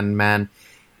was. And man,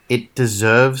 it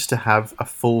deserves to have a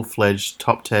full-fledged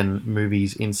top 10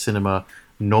 movies in cinema,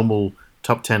 normal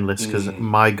top 10 list, because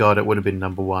my God, it would have been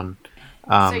number 1.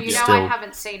 So you know still, I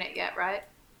haven't seen it yet, right?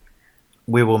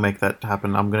 we will make that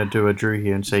happen. I'm going to do a Drew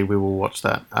here and say we will watch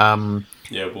that.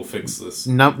 Yeah, we'll fix this.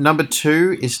 Number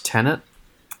 2 is Tenet,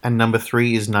 and number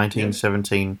 3 is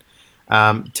 1917.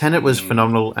 Tenet was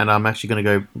phenomenal, and I'm actually going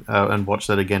to go and watch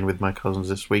that again with my cousins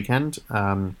this weekend.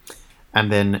 And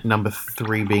then number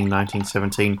 3 being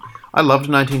 1917. I loved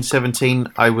 1917.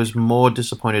 I was more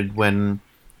disappointed when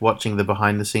watching the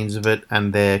behind the scenes of it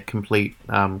and their complete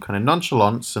kind of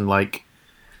nonchalance and like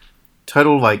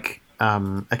total like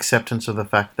acceptance of the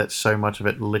fact that so much of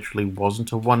it literally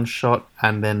wasn't a one shot.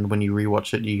 And then when you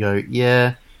rewatch it, you go,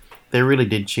 yeah, they really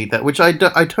did cheat that, which I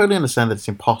totally understand that it's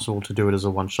impossible to do it as a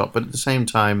one-shot, but at the same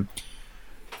time,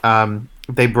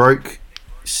 they broke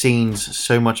scenes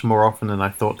so much more often than I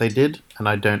thought they did, and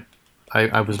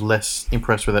I was less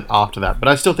impressed with it after that. But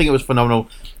I still think it was phenomenal,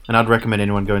 and I'd recommend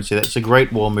anyone go and see that. It's a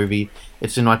great war movie.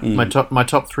 It's in my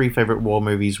top 3 favorite war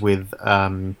movies with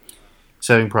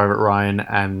Saving Private Ryan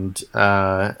and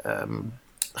what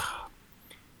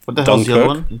the hell's the other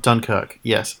one? Dunkirk.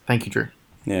 Yes, thank you, Drew.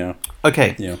 Yeah.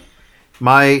 Okay. Yeah.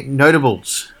 My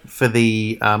notables for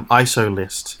the ISO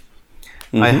list.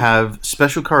 I have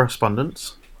Special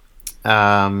Correspondence,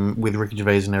 with Ricky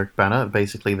Gervais and Eric Bana.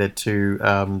 Basically, they're two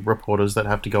reporters that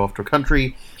have to go off to a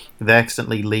country. They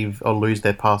accidentally leave or lose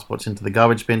their passports into the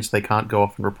garbage bin, so they can't go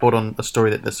off and report on a story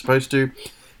that they're supposed to.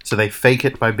 So they fake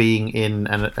it by being in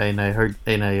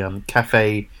a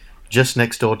cafe just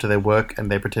next door to their work,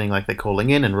 and they're pretending like they're calling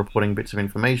in and reporting bits of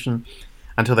information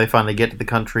until they finally get to the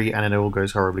country, and it all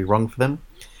goes horribly wrong for them.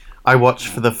 I watched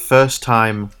for the first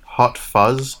time Hot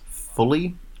Fuzz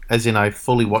fully, as in I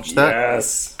fully watched that.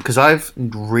 Yes. Because I've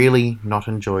really not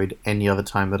enjoyed any other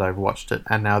time that I've watched it,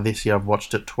 and now this year I've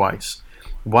watched it twice.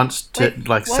 Once to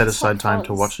set aside time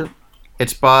to watch it.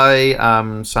 It's by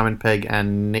Simon Pegg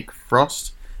and Nick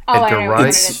Frost. Oh, Edgar I know Wright. what it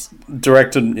It's is.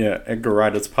 directed, Edgar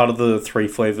Wright. It's part of the Three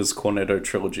Flavors Cornetto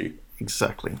trilogy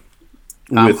Exactly.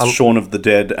 with Shaun of the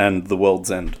Dead and The World's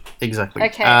End. Exactly.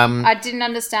 Okay, I didn't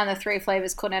understand the Three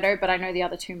Flavors Cornetto, but I know the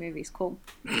other two movies. Cool.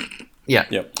 Yeah.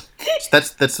 Yep. So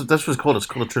that's what it's called. It's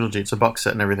called a trilogy. It's a box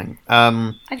set and everything.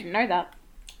 I didn't know that.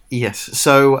 Yes.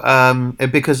 So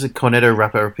because the Cornetto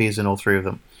wrapper appears in all three of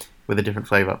them with a different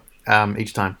flavor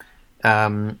each time.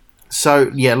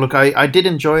 So yeah, look, I did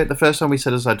enjoy it the first time we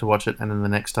set aside to watch it, and then the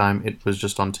next time it was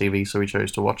just on TV, so we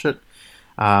chose to watch it.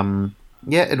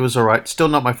 Yeah, it was alright. Still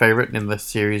not my favorite in the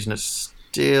series, and it's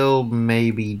still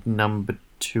maybe number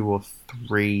 2 or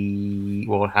 3.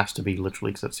 Well, it has to be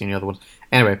literally because that's the only other one.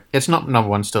 Anyway, it's not number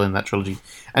 1 still in that trilogy.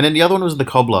 And then the other one was The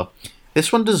Cobbler.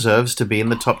 This one deserves to be in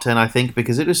the top 10, I think,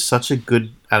 because it is such a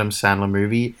good Adam Sandler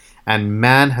movie, and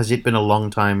man, has it been a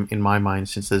long time in my mind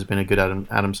since there's been a good Adam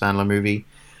Sandler movie.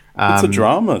 It's a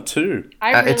drama too.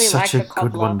 I really it's like such a the good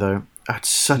Cobbler. one, though. It's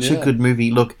such a good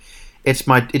movie. Look, it's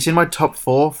in my top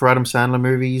 4 for Adam Sandler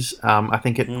movies. I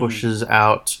think it pushes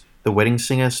out The Wedding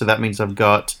Singer, so that means I've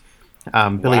got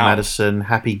Billy Madison,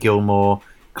 Happy Gilmore,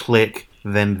 Click,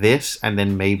 then this, and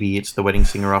then maybe it's The Wedding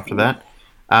Singer after that.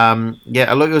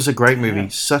 Yeah, look, it was a great movie.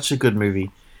 Such a good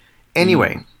movie.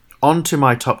 Anyway, on to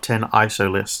my top 10 ISO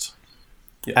list.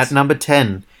 Yes. At number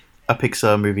 10, a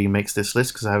Pixar movie makes this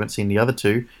list because I haven't seen the other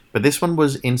two. But this one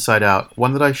was Inside Out,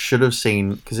 one that I should have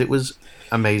seen because it was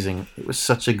amazing. It was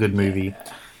such a good movie.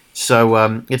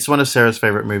 So it's one of Sarah's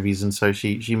favorite movies, and so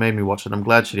she made me watch it. I'm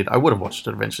glad she did. I would have watched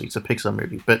it eventually. It's a Pixar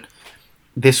movie, but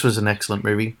this was an excellent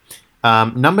movie.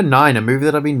 Number 9, a movie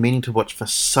that I've been meaning to watch for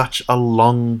such a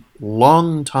long,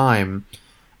 long time,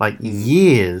 like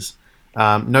years.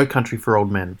 No Country for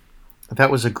Old Men.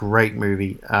 That was a great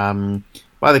movie.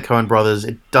 By the Coen brothers.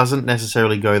 It doesn't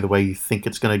necessarily go the way you think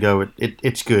it's going to go.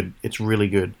 It's good. It's really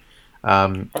good.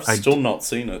 I've still not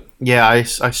seen it. Yeah, I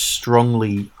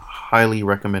strongly, highly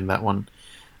recommend that one.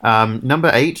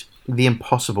 Number 8, The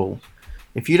Impossible.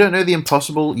 If you don't know The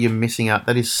Impossible, you're missing out.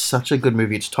 That is such a good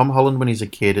movie. It's Tom Holland when he's a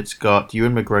kid. It's got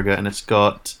Ewan McGregor, and it's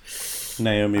got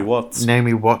Naomi Watts.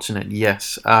 Naomi Watts in it,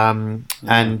 yes. And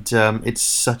it's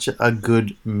such a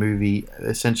good movie.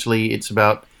 Essentially, it's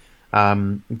about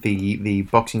the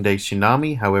Boxing Day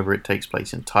tsunami. However, it takes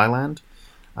place in Thailand,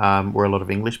 where a lot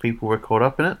of English people were caught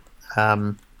up in it.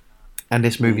 And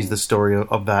this movie's the story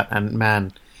of that. And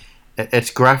man,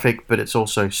 it's graphic, but it's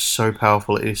also so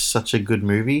powerful. It is such a good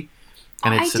movie,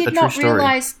 and it's a true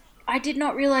story. I did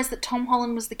not realize that Tom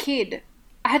Holland was the kid.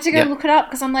 I had to go look it up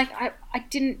because I'm like, I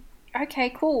didn't. Okay,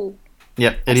 cool.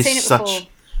 Yeah, I've seen it before.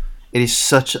 It is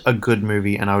such a good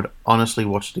movie, and I would honestly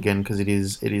watch it again because it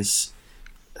is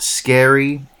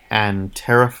scary and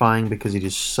terrifying because it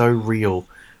is so real.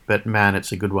 But man,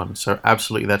 it's a good one. So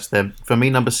absolutely, that's there. For me,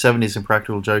 number 7 is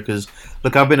Impractical Jokers.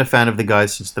 Look, I've been a fan of the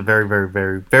guys since the very, very,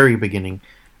 very, very beginning.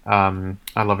 I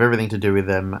love everything to do with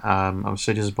them. I'm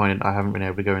so disappointed I haven't been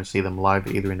able to go and see them live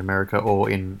either in America or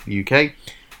in the UK.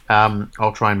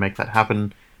 I'll try and make that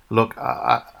happen. Look,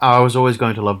 I was always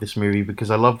going to love this movie because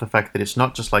I love the fact that it's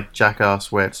not just like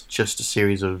Jackass where it's just a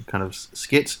series of kind of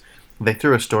skits. They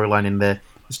threw a storyline in there.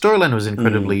 The storyline was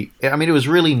incredibly... I mean, it was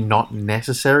really not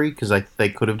necessary because they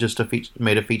could have just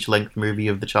made a feature-length movie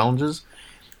of the challenges.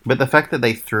 But the fact that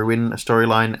they threw in a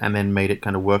storyline and then made it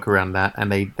kind of work around that,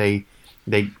 and they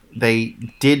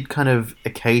did kind of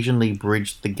occasionally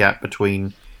bridge the gap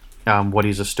between what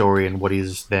is a story and what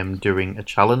is them doing a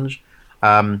challenge.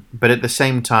 But at the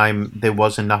same time, there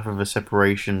was enough of a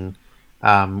separation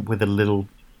with a little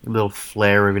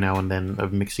flair every now and then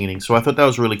of mixing it in. So I thought that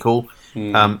was really cool.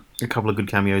 A couple of good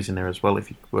cameos in there as well,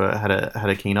 if you had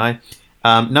a keen eye.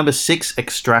 Number 6,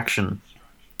 Extraction.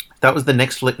 That was the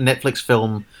next Netflix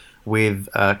film with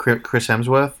Chris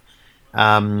Hemsworth.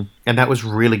 And that was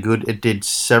really good. It did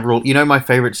several... You know my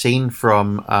favorite scene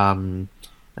from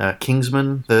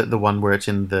Kingsman, the one where it's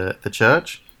in the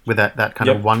church, with that kind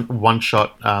of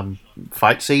one-shot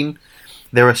fight scene.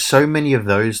 There are so many of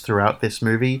those throughout this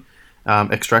movie.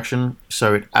 Extraction.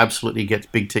 So it absolutely gets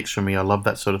big ticks from me. I love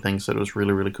that sort of thing. So it was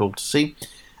really, really cool to see.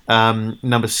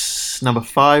 Number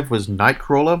 5 was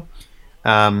Nightcrawler,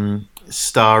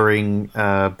 starring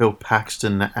Bill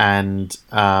Paxton and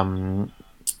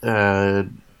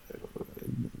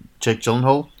Jake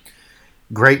Gyllenhaal.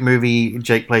 Great movie.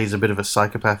 Jake plays a bit of a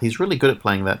psychopath. He's really good at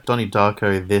playing that. Donnie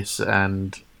Darko, this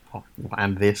and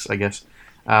this, I guess,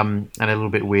 and a little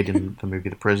bit weird in the movie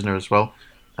The Prisoner as well.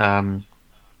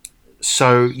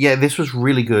 So yeah, this was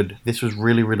really good. This was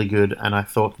really, really good, and I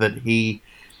thought that he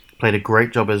played a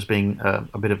great job as being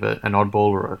a bit of an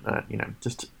oddball, or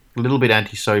just a little bit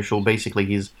antisocial. Basically,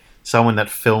 he's someone that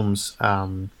films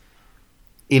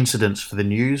incidents for the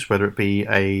news, whether it be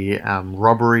a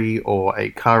robbery or a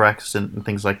car accident and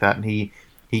things like that. And he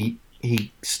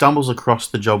stumbles across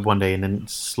the job one day, and then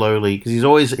slowly, because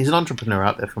he's an entrepreneur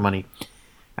out there for money,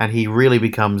 and he really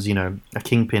becomes a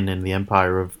kingpin in the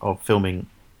empire of filming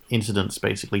incidents,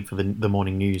 basically for the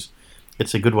morning news.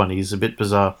 It's a good one. He's a bit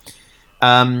bizarre.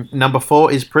 Number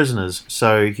 4 is Prisoners.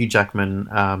 So Hugh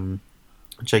Jackman,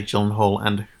 Jake Gyllenhaal,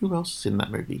 and who else is in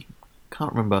that movie?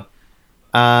 Can't remember.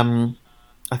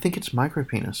 I think it's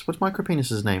Micropenis. What's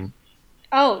Micropenis' name?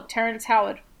 Oh, Terrence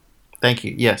Howard. Thank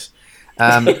you. Yes,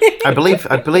 I believe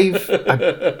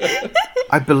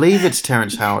it's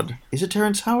Terrence Howard. Is it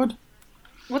Terrence Howard?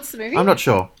 What's the movie? I'm not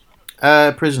sure.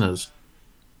 Prisoners.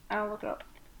 I'll look it up.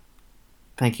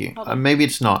 Thank you. Maybe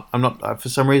it's not. I'm not. For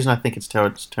some reason, I think it's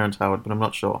Terrence Howard, but I'm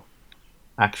not sure.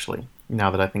 Actually,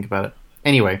 now that I think about it.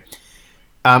 Anyway,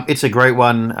 it's a great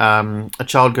one. A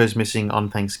child goes missing on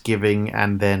Thanksgiving,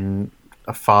 and then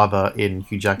a father in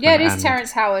Hugh Jackman. Yeah, it is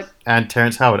Terrence Howard. And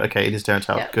Terrence Howard. Okay, it is Terrence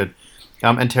Howard. Yeah. Good.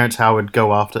 And Terrence Howard go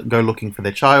looking for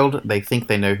their child. They think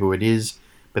they know who it is,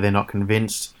 but they're not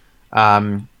convinced.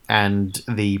 And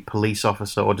the police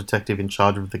officer or detective in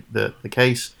charge of the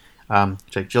case,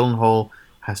 Jake Gyllenhaal,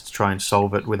 has to try and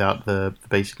solve it without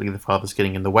basically the father's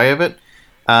getting in the way of it.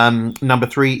 Number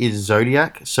 3 is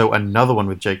Zodiac, so another one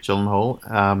with Jake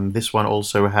Gyllenhaal. This one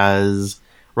also has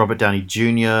Robert Downey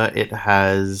Jr. It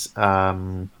has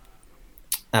who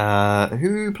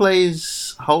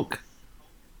plays Hulk?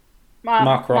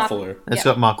 Mark Ruffalo. It's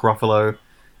got Mark Ruffalo.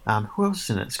 Who else is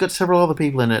in it? It's got several other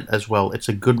people in it as well. It's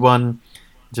a good one.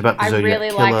 It's about the Zodiac really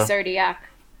killer. like Zodiac.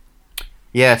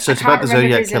 Yeah, so it's about the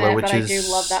Zodiac killer, but I do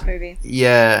love that movie.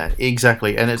 Yeah,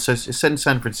 exactly, and it's set in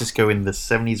San Francisco in the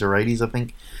 70s or 80s, I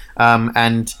think.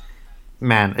 And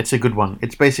man, it's a good one.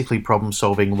 It's basically problem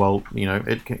solving while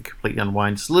it completely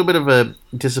unwinds. It's a little bit of a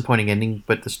disappointing ending,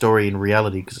 but the story in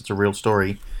reality, because it's a real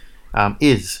story,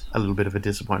 is a little bit of a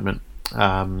disappointment.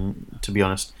 To be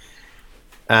honest.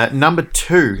 Number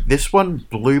 2, this one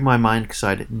blew my mind because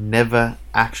I'd never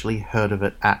actually heard of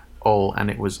it at all, and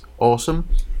it was awesome.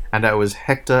 And that was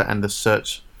Hector and the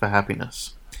Search for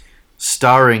Happiness,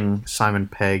 starring Simon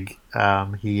Pegg.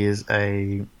 He is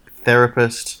a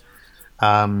therapist,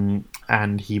 and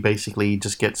he basically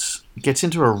just gets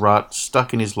into a rut,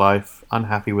 stuck in his life,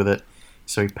 unhappy with it.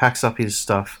 So he packs up his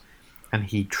stuff, and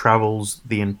he travels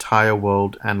the entire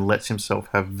world and lets himself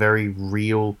have very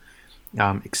real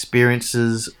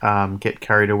experiences, get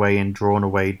carried away and drawn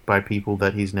away by people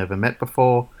that he's never met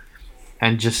before.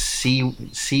 And just see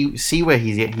where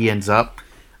he ends up,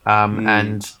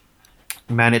 and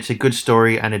man, it's a good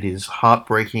story, and it is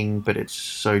heartbreaking, but it's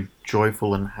so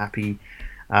joyful and happy.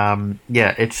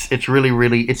 Yeah, it's really,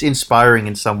 really, it's inspiring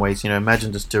in some ways.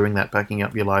 Imagine just doing that, packing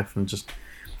up your life and just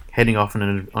heading off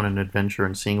on an adventure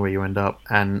and seeing where you end up.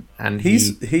 And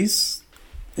he's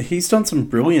done some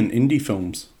brilliant indie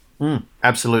films.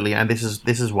 Absolutely, and this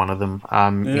is one of them.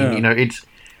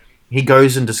 He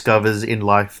goes and discovers in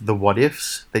life the what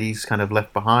ifs that he's kind of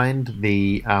left behind.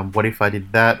 The what if I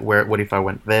did that? What if I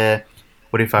went there?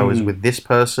 What if I was with this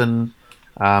person?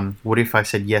 What if I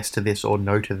said yes to this or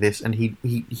no to this? And he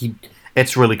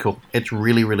it's really cool. It's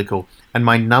really, really cool. And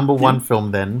my number 1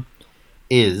 film then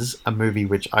is a movie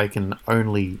which I can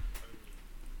only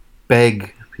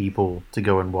beg people to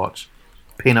go and watch.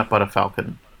 Peanut Butter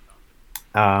Falcon.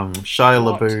 Shia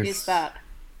LaBeouf. What is that?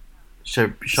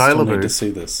 Shia Still need LaBeouf. to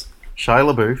see this. Shia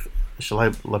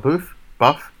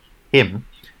LaBeouf, him,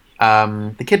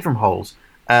 the kid from Holes.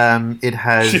 It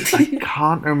has, I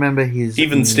can't remember his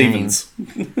name. Stevens.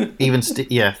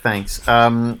 Yeah, thanks.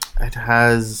 It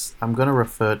has, I'm going to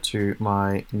refer to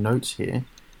my notes here.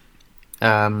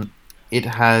 It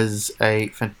has a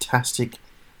fantastic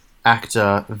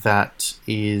actor that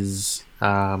is,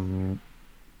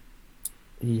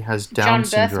 he has Down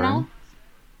syndrome.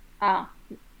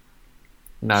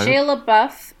 No. Shia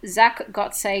LaBeouf, Zach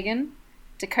Gottsagen,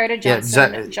 Dakota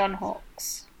Johnson, John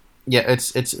Hawkes. Yeah,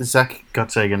 it's Zach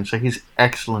Gottsagen, so he's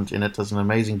excellent in it. Does an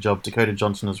amazing job. Dakota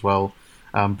Johnson as well.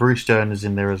 Bruce Dern is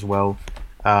in there as well.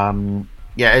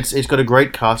 Yeah, it's got a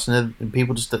great cast in it, and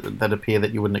people just that appear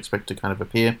that you wouldn't expect to kind of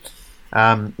appear.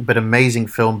 But amazing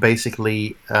film.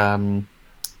 Basically, well,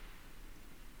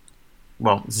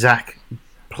 Zach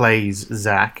plays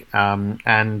Zach,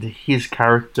 and his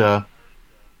character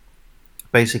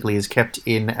basically is kept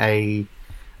in a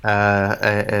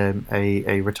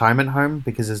retirement home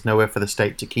because there's nowhere for the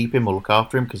state to keep him or look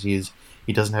after him because he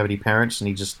doesn't have any parents and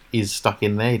he just is stuck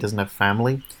in there. He doesn't have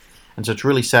family, and so it's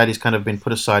really sad. He's kind of been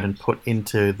put aside and put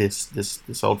into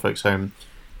this old folks home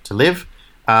to live,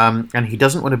 and he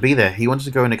doesn't want to be there. He wants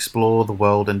to go and explore the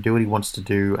world and do what he wants to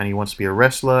do, and he wants to be a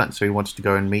wrestler, and so he wants to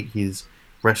go and meet his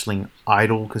wrestling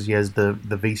idol because he has the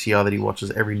VCR that he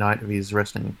watches every night of his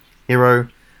wrestling hero.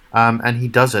 And he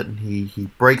does it, and he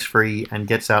breaks free and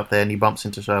gets out there, and he bumps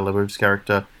into Shia LaBeouf's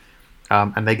character,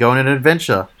 and they go on an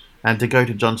adventure. And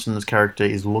Dakota Johnson's character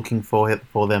is looking for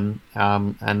them,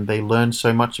 and they learn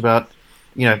so much about,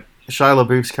 Shia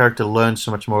LaBeouf's character learns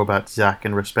so much more about Zach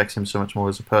and respects him so much more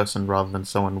as a person rather than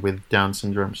someone with Down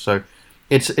syndrome. So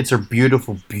it's a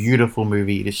beautiful, beautiful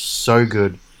movie. It is so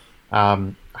good.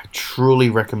 I truly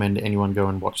recommend anyone go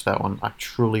and watch that one. I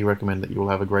truly recommend that you will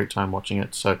have a great time watching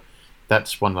it. So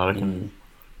that's one that I can,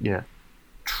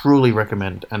 truly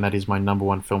recommend, and that is my number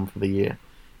one film for the year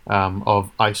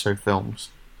of ISO films.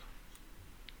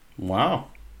 Wow.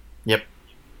 Yep,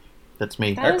 that's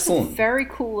me. That Excellent. is a very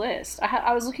cool list.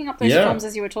 I was looking up those films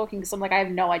as you were talking because I'm like, I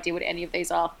have no idea what any of these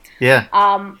are. Yeah.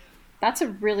 That's a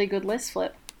really good list,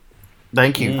 Flip.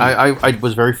 Thank you. I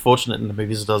was very fortunate in the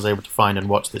movies that I was able to find and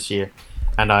watch this year,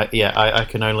 and I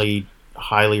can only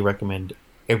highly recommend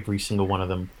every single one of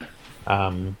them.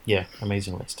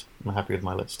 Amazing list. I'm happy with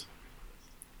my list.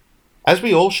 As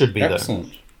we all should be,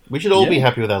 Excellent. though. We should all be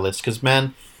happy with our list because,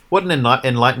 man, what an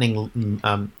enlightening,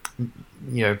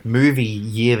 movie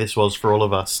year this was for all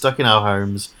of us. Stuck in our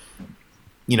homes,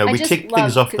 we ticked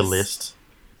things off the list.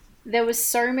 There was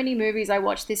so many movies I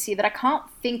watched this year that I can't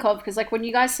think of because, like, when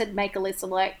you guys said make a list, I'm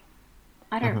like,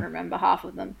 I don't remember half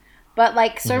of them. But,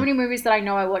 like, so many movies that I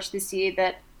know I watched this year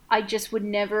that I just would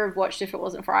never have watched if it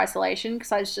wasn't for isolation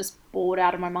because I was just bored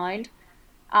out of my mind.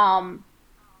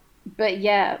 But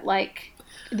yeah, like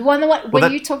the one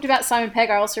when you talked about Simon Pegg,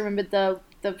 I also remembered the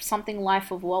Something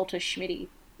Life of Walter Schmitty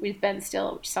with Ben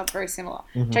Stiller, which sounds very similar.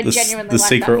 Which I genuinely The like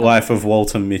Secret that Life of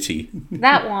Walter Mitty.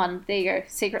 That one, there you go,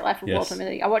 Secret Life of Walter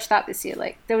Mitty. I watched that this year.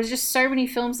 Like there was just so many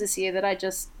films this year that I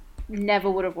just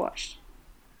never would have watched.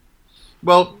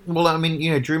 Well, I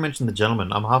mean, Drew mentioned The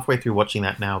Gentleman. I'm halfway through watching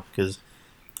that now because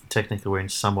technically we're in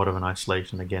somewhat of an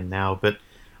isolation again now, but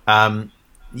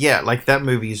like that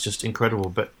movie is just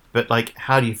incredible. But like,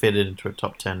 how do you fit it into a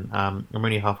top 10? I'm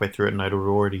only halfway through it,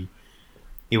 and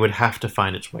it would have to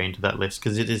find its way into that list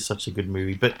because it is such a good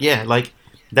movie. But yeah, like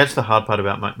that's the hard part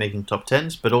about making top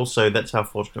 10s, but also that's how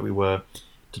fortunate we were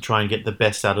to try and get the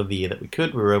best out of the year that we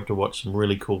could. We were able to watch some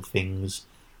really cool things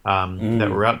that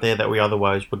were out there that we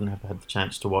otherwise wouldn't have had the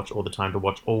chance to watch or the time to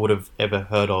watch or would have ever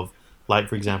heard of. Like,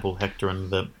 for example, Hector and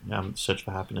the Search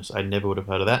for Happiness. I never would have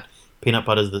heard of that. Peanut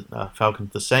Butter's the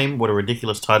Falcon's the Same. What a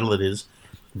ridiculous title it is.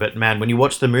 But, man, when you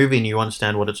watch the movie and you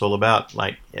understand what it's all about,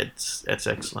 like, it's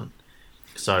excellent.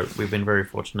 So we've been very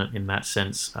fortunate in that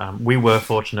sense. We were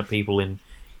fortunate people in,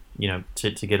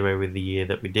 to get away with the year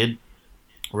that we did,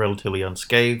 relatively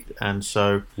unscathed. And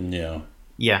so,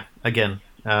 again,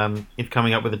 if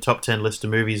coming up with a top 10 list of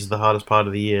movies is the hardest part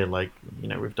of the year, like,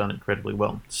 we've done incredibly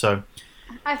well. So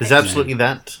there's absolutely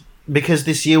that. Because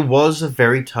this year was a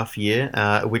very tough year,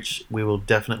 which we will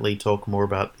definitely talk more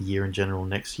about the year in general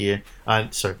next year.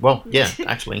 Next year.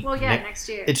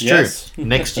 It's true.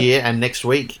 Next year and next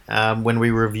week, when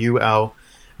we review the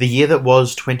year that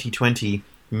was 2020.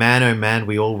 Man, oh man,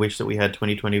 we all wish that we had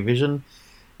 2020 vision.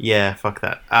 Yeah, fuck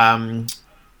that. And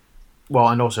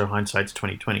also hindsight's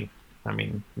 2020. I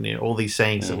mean, all these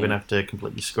sayings that we're going to have to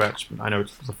completely scratch. I know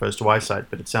it refers to eyesight,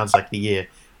 but it sounds like the year.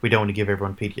 We don't want to give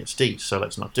everyone PTSD, so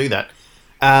let's not do that.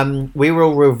 We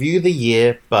will review the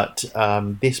year, but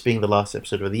this being the last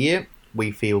episode of the year, we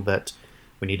feel that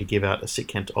we need to give out a Sick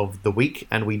Kent of the week,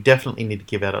 and we definitely need to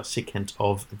give out a Sick Kent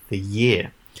of the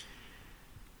year.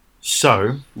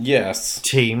 So, yes,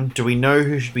 team, do we know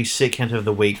who should be Sick Kent of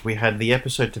the week? We had the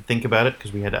episode to think about it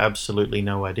because we had absolutely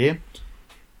no idea.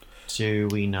 Do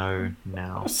we know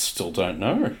now? I still don't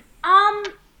know. I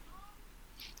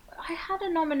had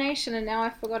a nomination and now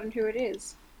I've forgotten who it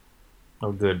is.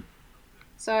 Oh, good.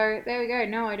 So there we go.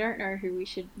 No, I don't know who we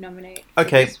should nominate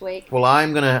this week. Well,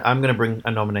 I'm gonna bring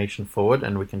a nomination forward,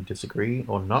 and we can disagree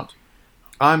or not.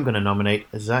 I'm gonna nominate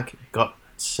Zach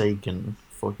Gottsagen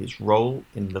for his role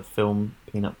in the film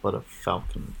Peanut Butter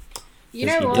Falcon. You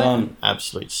know He what? did an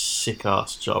absolute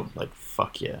sick-ass job. Like,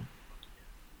 fuck yeah.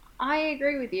 I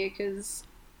agree with you because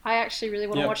I actually really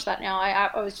want to watch that now.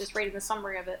 I was just reading the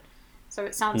summary of it, so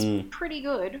it sounds pretty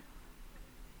good.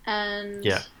 And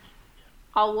yeah,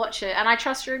 I'll watch it. And I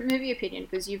trust your movie opinion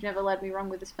because you've never led me wrong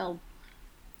with this film.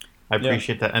 I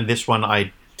appreciate that. And this one,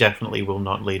 I definitely will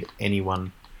not lead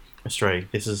anyone astray.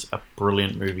 This is a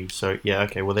brilliant movie. So yeah,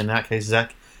 okay. Well, in that case,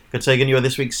 Zach Kotegan, you are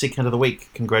this week's Sick End of the Week.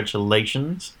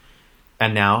 Congratulations.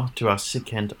 And now to our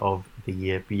Sick End of the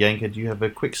Year. Bianca, do you have a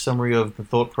quick summary of the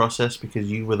thought process?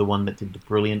 Because you were the one that did the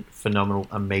brilliant, phenomenal,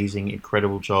 amazing,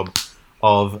 incredible job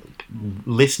of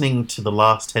listening to the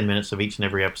last 10 minutes of each and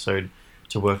every episode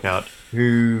to work out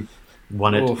who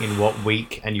won it in what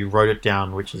week, and you wrote it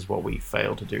down, which is what we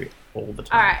fail to do all the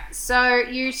time. All right, so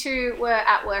you two were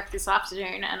at work this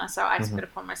afternoon, and so I took it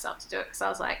upon myself to do it because I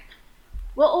was like,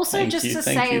 well, also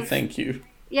Thank you.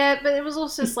 Yeah, but it was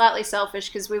also slightly selfish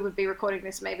because we would be recording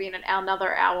this maybe in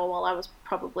another hour while I was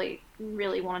probably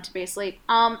really wanted to be asleep.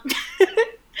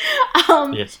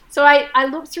 Yes. So I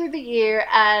looked through the year,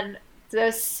 and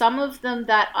there's some of them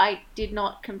that I did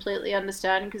not completely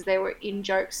understand because they were in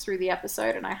jokes through the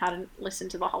episode and I hadn't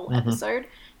listened to the whole episode.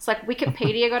 It's like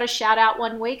Wikipedia got a shout out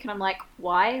one week and I'm like,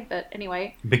 why? But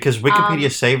anyway. Because Wikipedia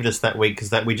saved us that week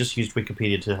because we just used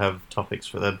Wikipedia to have topics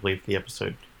for, I believe, the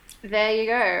episode. There you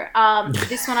go.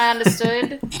 This one I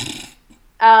understood.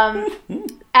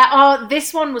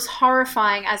 This one was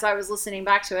horrifying as I was listening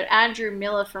back to it. Andrew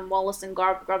Miller from Wallace and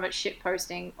Gromit shit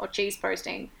posting or cheese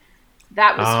posting.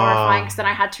 That was horrifying because then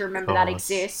I had to remember that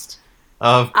exists.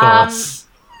 Of course.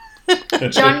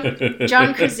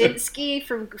 John Krasinski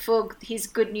for his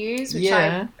good news, which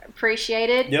I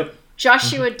appreciated. Yep.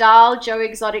 Joshua Dahl, Joe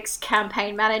Exotic's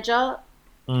campaign manager,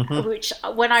 which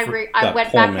when I went back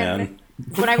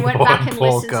and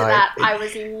listened to that, I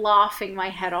was laughing my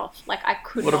head off. Like I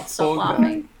could not stop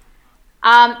laughing.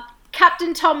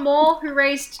 Captain Tom Moore, who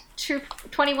raised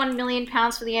 £21 million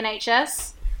for the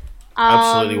NHS.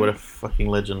 Absolutely, what a fucking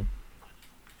legend.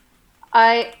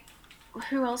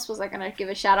 Who else was I going to give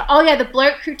a shout out? Oh yeah, the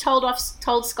bloke who told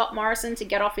Scott Morrison to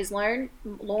get off his lawn.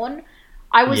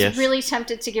 I was really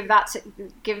tempted to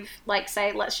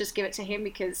let's just give it to him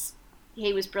because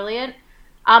he was brilliant.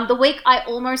 The week I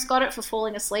almost got it for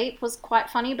falling asleep was quite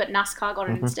funny, but NASCAR got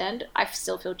it instead. I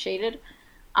still feel cheated.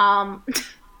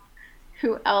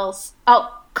 Who else?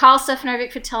 Oh, Carl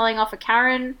Stefanovic for telling off a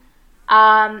Karen.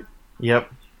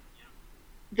 Yep.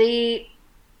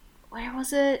 Where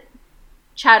was it?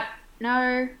 Chad,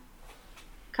 no.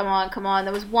 Come on.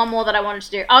 There was one more that I wanted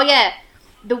to do. Oh yeah,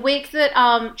 the week that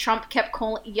Trump kept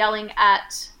yelling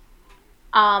at,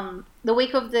 the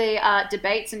week of the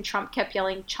debates and Trump kept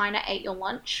yelling, "China ate your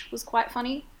lunch," was quite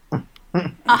funny.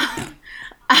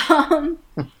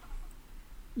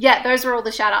 Yeah, those were all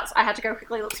the shout outs. I had to go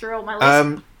quickly look through all my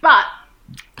list. But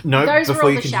no, those before were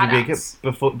all you the continue, shout-outs.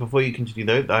 before you continue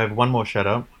though, I have one more shout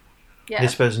out. Yeah.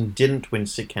 This person didn't win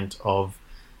Sick Kent of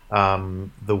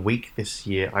the week this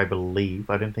year, I believe.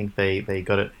 I don't think they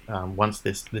got it once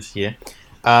this year.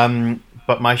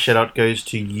 But my shout out goes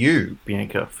to you,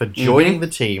 Bianca, for joining the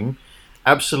team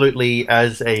absolutely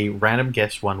as a random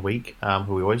guest one week,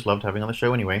 who we always loved having on the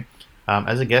show anyway,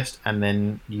 as a guest, and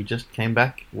then you just came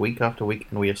back week after week,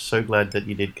 and we are so glad that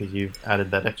you did because you've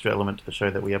added that extra element to the show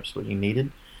that we absolutely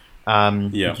needed.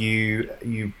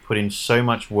 You put in so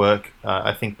much work.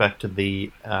 I think back to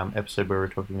the episode where we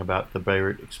were talking about the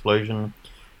Beirut explosion.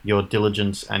 Your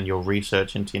diligence and your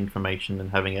research into information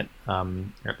and having it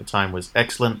at the time was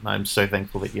excellent. I'm so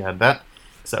thankful that you had that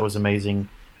because that was amazing.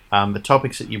 The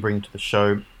topics that you bring to the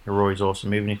show are always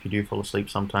awesome. Even if you do fall asleep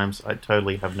sometimes, I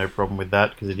totally have no problem with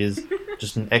that because it is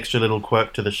just an extra little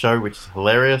quirk to the show, which is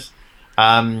hilarious.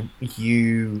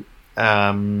 You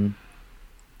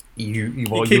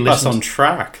keep us on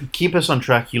track. Keep us on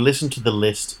track. You listen to the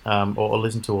list, or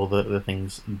listen to all the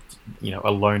things.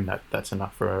 Alone that's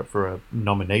enough for a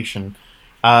nomination.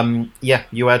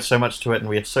 You add so much to it, and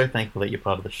we are so thankful that you're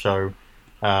part of the show.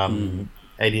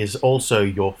 It is also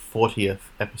your 40th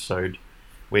episode,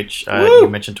 which you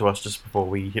mentioned to us just before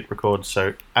we hit record.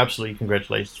 So absolutely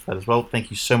congratulations for that as well. Thank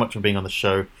you so much for being on the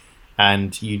show,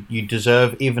 and you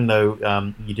deserve, even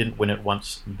though you didn't win it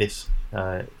once this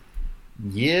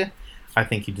year, I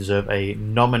think you deserve a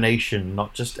nomination,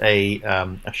 not just a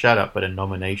shout out, but a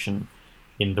nomination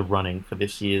in the running for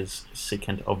this year's Sick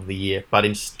End of the Year. But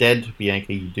instead,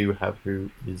 Bianca, you do have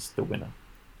who is the winner.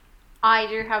 I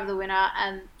do have the winner,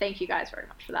 and thank you guys very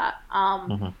much for that.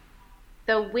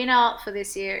 The winner for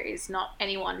this year is not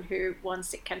anyone who won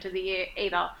Sick End of the Year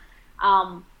either,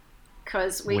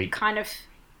 because we kind of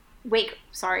week,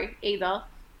 sorry, either,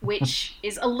 which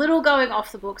is a little going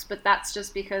off the books, but that's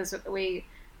just because we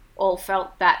all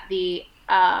felt that the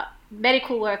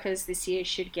medical workers this year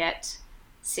should get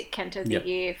Sick Kent of the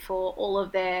Year for all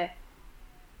of their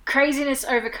craziness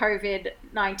over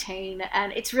COVID-19.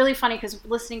 And it's really funny because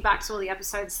listening back to all the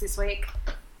episodes this week,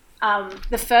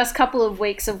 the first couple of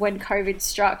weeks of when COVID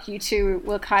struck, you two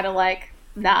were kind of like,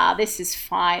 nah, this is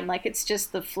fine. Like, it's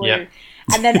just the flu. Yep.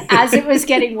 And then as it was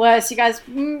getting worse, you guys,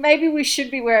 maybe we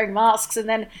should be wearing masks. And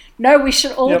then, no, we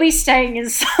should all be staying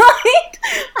inside.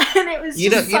 And it was you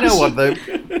know what, though?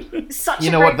 Such a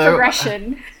great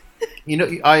progression.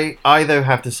 I though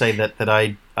have to say that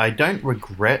I don't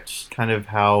regret kind of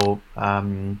how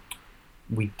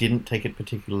we didn't take it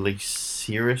particularly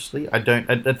seriously. I don't,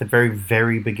 at the very,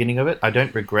 very beginning of it, I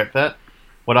don't regret that.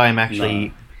 What I'm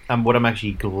actually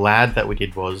glad that we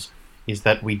did is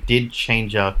that we did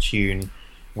change our tune,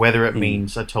 whether it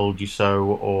means I told you so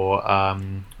or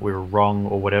we were wrong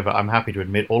or whatever. I'm happy to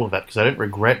admit all of that because I don't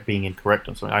regret being incorrect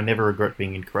on something. I never regret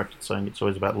being incorrect on something. It's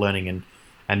always about learning and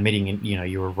admitting,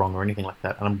 you were wrong or anything like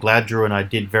that. And I'm glad Drew and I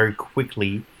did very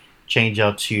quickly change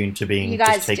our tune to being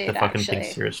just take the fucking thing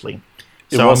seriously.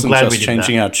 So it wasn't just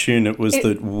changing our tune, it was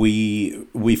that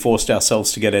we forced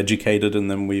ourselves to get educated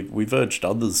and then we've urged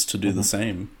others to do the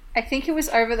same. I think it was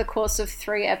over the course of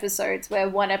 3 episodes where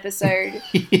one episode...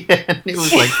 it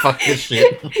was like, fuck this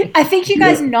shit. I think you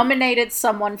guys nominated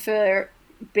someone for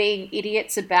being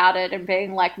idiots about it and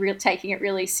being like taking it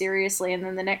really seriously, and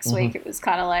then the next week it was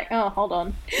kind of like, oh, hold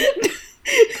on.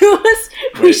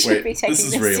 We should be taking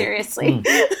this seriously.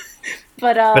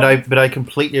 But I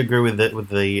completely agree with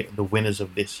the winners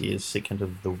of this year's Sick Kent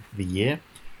of the Year.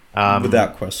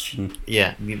 Without question.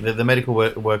 Yeah, the medical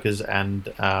workers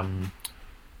and...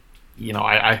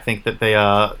 I think that they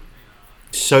are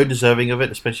so deserving of it,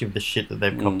 especially with the shit that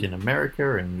they've copped in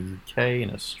America and the UK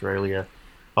and Australia,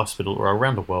 hospital or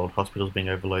around the world, hospitals being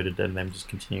overloaded and them just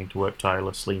continuing to work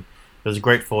tirelessly. There was a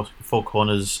great Four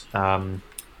Corners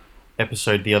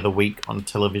episode the other week on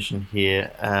television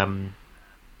here,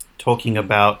 talking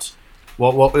about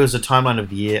what was a timeline of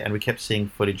the year, and we kept seeing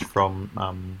footage from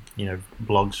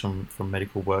blogs from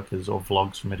medical workers or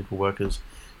vlogs from medical workers,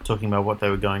 talking about what they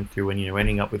were going through and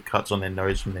ending up with cuts on their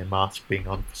nose from their mask being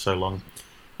on for so long,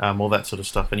 all that sort of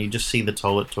stuff. And you just see the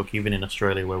toll it took, even in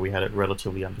Australia where we had it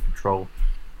relatively under control.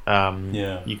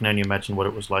 You can only imagine what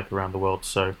it was like around the world.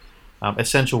 So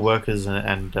essential workers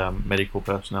and medical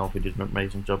personnel who did an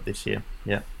amazing job this year.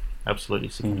 Yeah, absolutely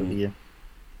Sick Kent of the Year.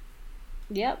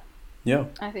 Yep. Yeah,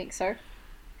 I think so.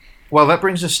 Well, that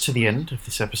brings us to the end of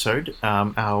this episode.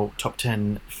 Our top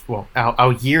 10,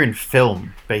 our year in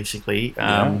film, basically.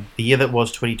 The year that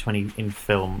was 2020 in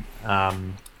film,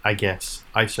 I guess.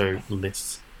 ISO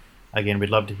lists. Again, we'd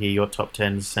love to hear your top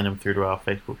 10s. Send them through to our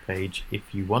Facebook page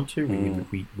if you want to.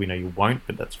 We know you won't,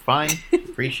 but that's fine.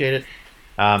 Appreciate it.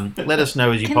 Let us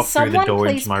know as you pop through the door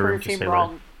into my room to say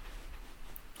that.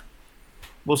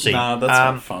 We'll see. Nah, that's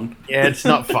not fun. Yeah, it's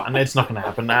not fun. It's not going to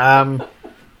happen.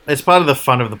 It's part of the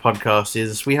fun of the podcast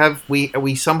is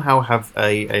we somehow have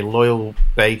a loyal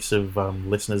base of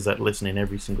listeners that listen in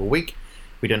every single week.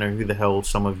 We don't know who the hell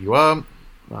some of you are.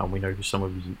 We know who some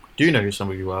of you do know who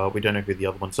some of you are. We don't know who the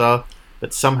other ones are,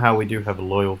 but somehow we do have a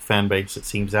loyal fan base that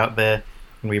seems out there,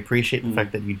 and we appreciate the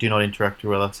fact that you do not interact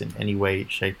with us in any way,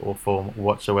 shape, or form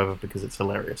whatsoever because it's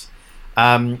hilarious.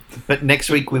 But next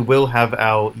week we will have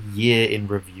our year in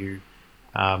review.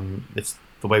 It's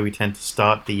the way we tend to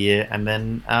start the year, and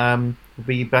then we'll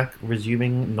be back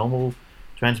resuming normal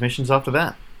transmissions after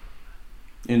that.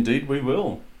 Indeed we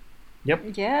will.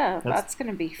 Yep. Yeah, that's going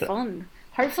to be fun.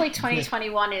 Hopefully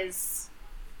 2021 is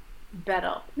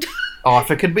better. Oh,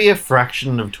 if it could be a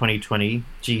fraction of 2020,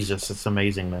 Jesus, it's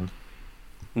amazing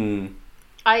then.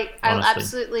 I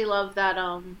absolutely love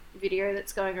that video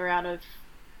that's going around of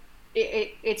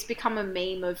it's become a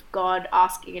meme of God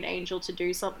asking an angel to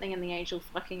do something and the angel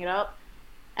fucking it up.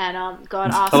 And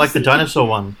God asks... I like the dinosaur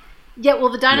one. Yeah, well,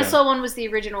 the dinosaur one was the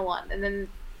original one, and then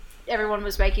everyone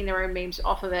was making their own memes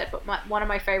off of it. But one of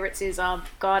my favorites is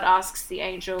God asks the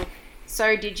angel,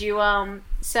 so did you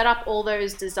set up all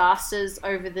those disasters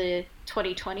over the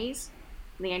 2020s?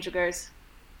 And the angel goes,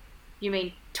 you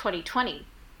mean 2020?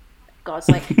 God's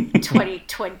like,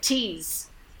 2020s.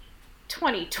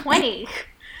 2020.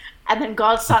 And then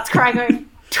God starts crying, going,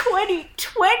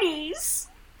 2020s.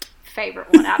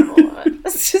 Favorite one out of all of it.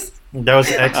 It's just... That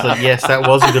was excellent. Yes, that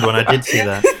was a good one. I did see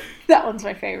that. That one's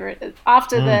my favorite.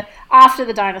 After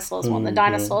the dinosaurs one, the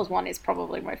dinosaurs one is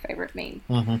probably my favorite meme.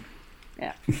 Mm-hmm.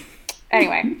 Yeah.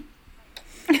 Anyway.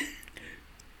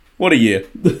 What a year.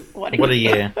 What a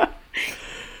year.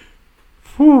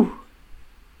 Whew.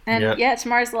 And Yep. yeah,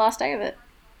 tomorrow's the last day of it.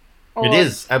 Or- It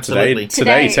is absolutely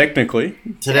Today, Today. technically.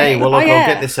 today. Well, Oh, look, yeah. I'll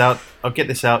get this out. I'll get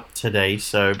this out today.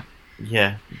 So,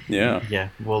 yeah, Yeah.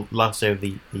 Well, last day of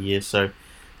the year. So,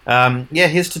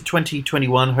 here's to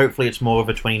 2021. Hopefully, it's more of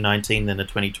a 2019 than a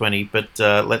 2020. But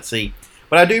let's see.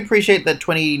 But I do appreciate that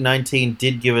 2019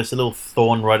 did give us a little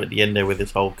thorn right at the end there with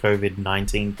this whole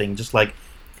COVID-19 thing. Just like,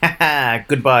 haha,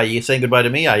 goodbye. You're saying goodbye to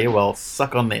me, are you? Well,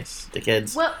 suck on this,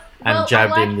 dickheads. And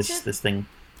jabbed in this thing.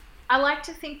 I like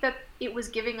to think that it was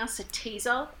giving us a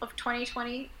teaser of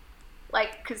 2020,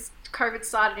 like because COVID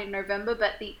started in November,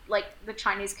 but the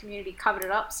Chinese community covered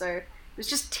it up, so it was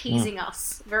just teasing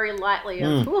us very lightly.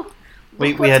 Of, "Ooh, look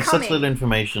We what's had coming." such little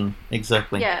information,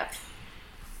 exactly. Yeah,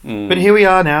 But here we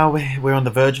are now. We're on the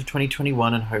verge of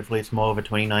 2021, and hopefully it's more of a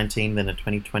 2019 than a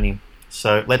 2020.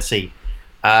 So let's see.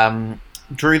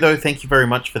 Drew, though, thank you very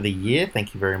much for the year.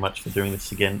 Thank you very much for doing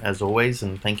this again, as always,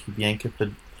 and thank you, Bianca,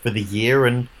 for the year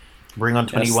and bring on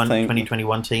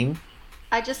 2021 team.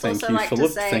 I just Thank also you, like Philip.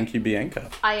 to say Thank you, Bianca.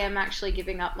 I am actually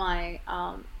giving up my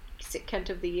Sick Kent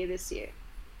of the Year this year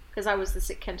because I was the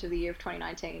Sick Kent of the Year of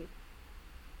 2019.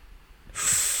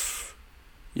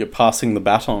 You're passing the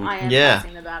baton. I am Yeah.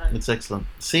 passing the baton. It's excellent.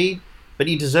 See, but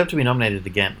you deserve to be nominated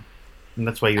again, and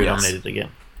that's why you were Yes. nominated again.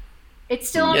 It's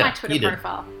still on Yeah, my you Twitter did.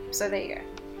 profile, so there you go.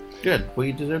 Good. Well,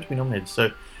 you deserve to be nominated.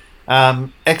 So,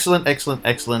 excellent.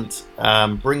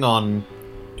 Bring on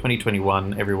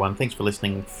 2021, everyone. Thanks for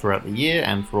listening throughout the year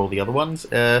and for all the other ones.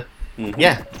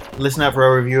 Yeah, listen out for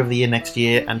our review of the year next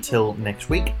year. Until next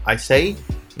week, I say,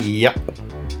 yep.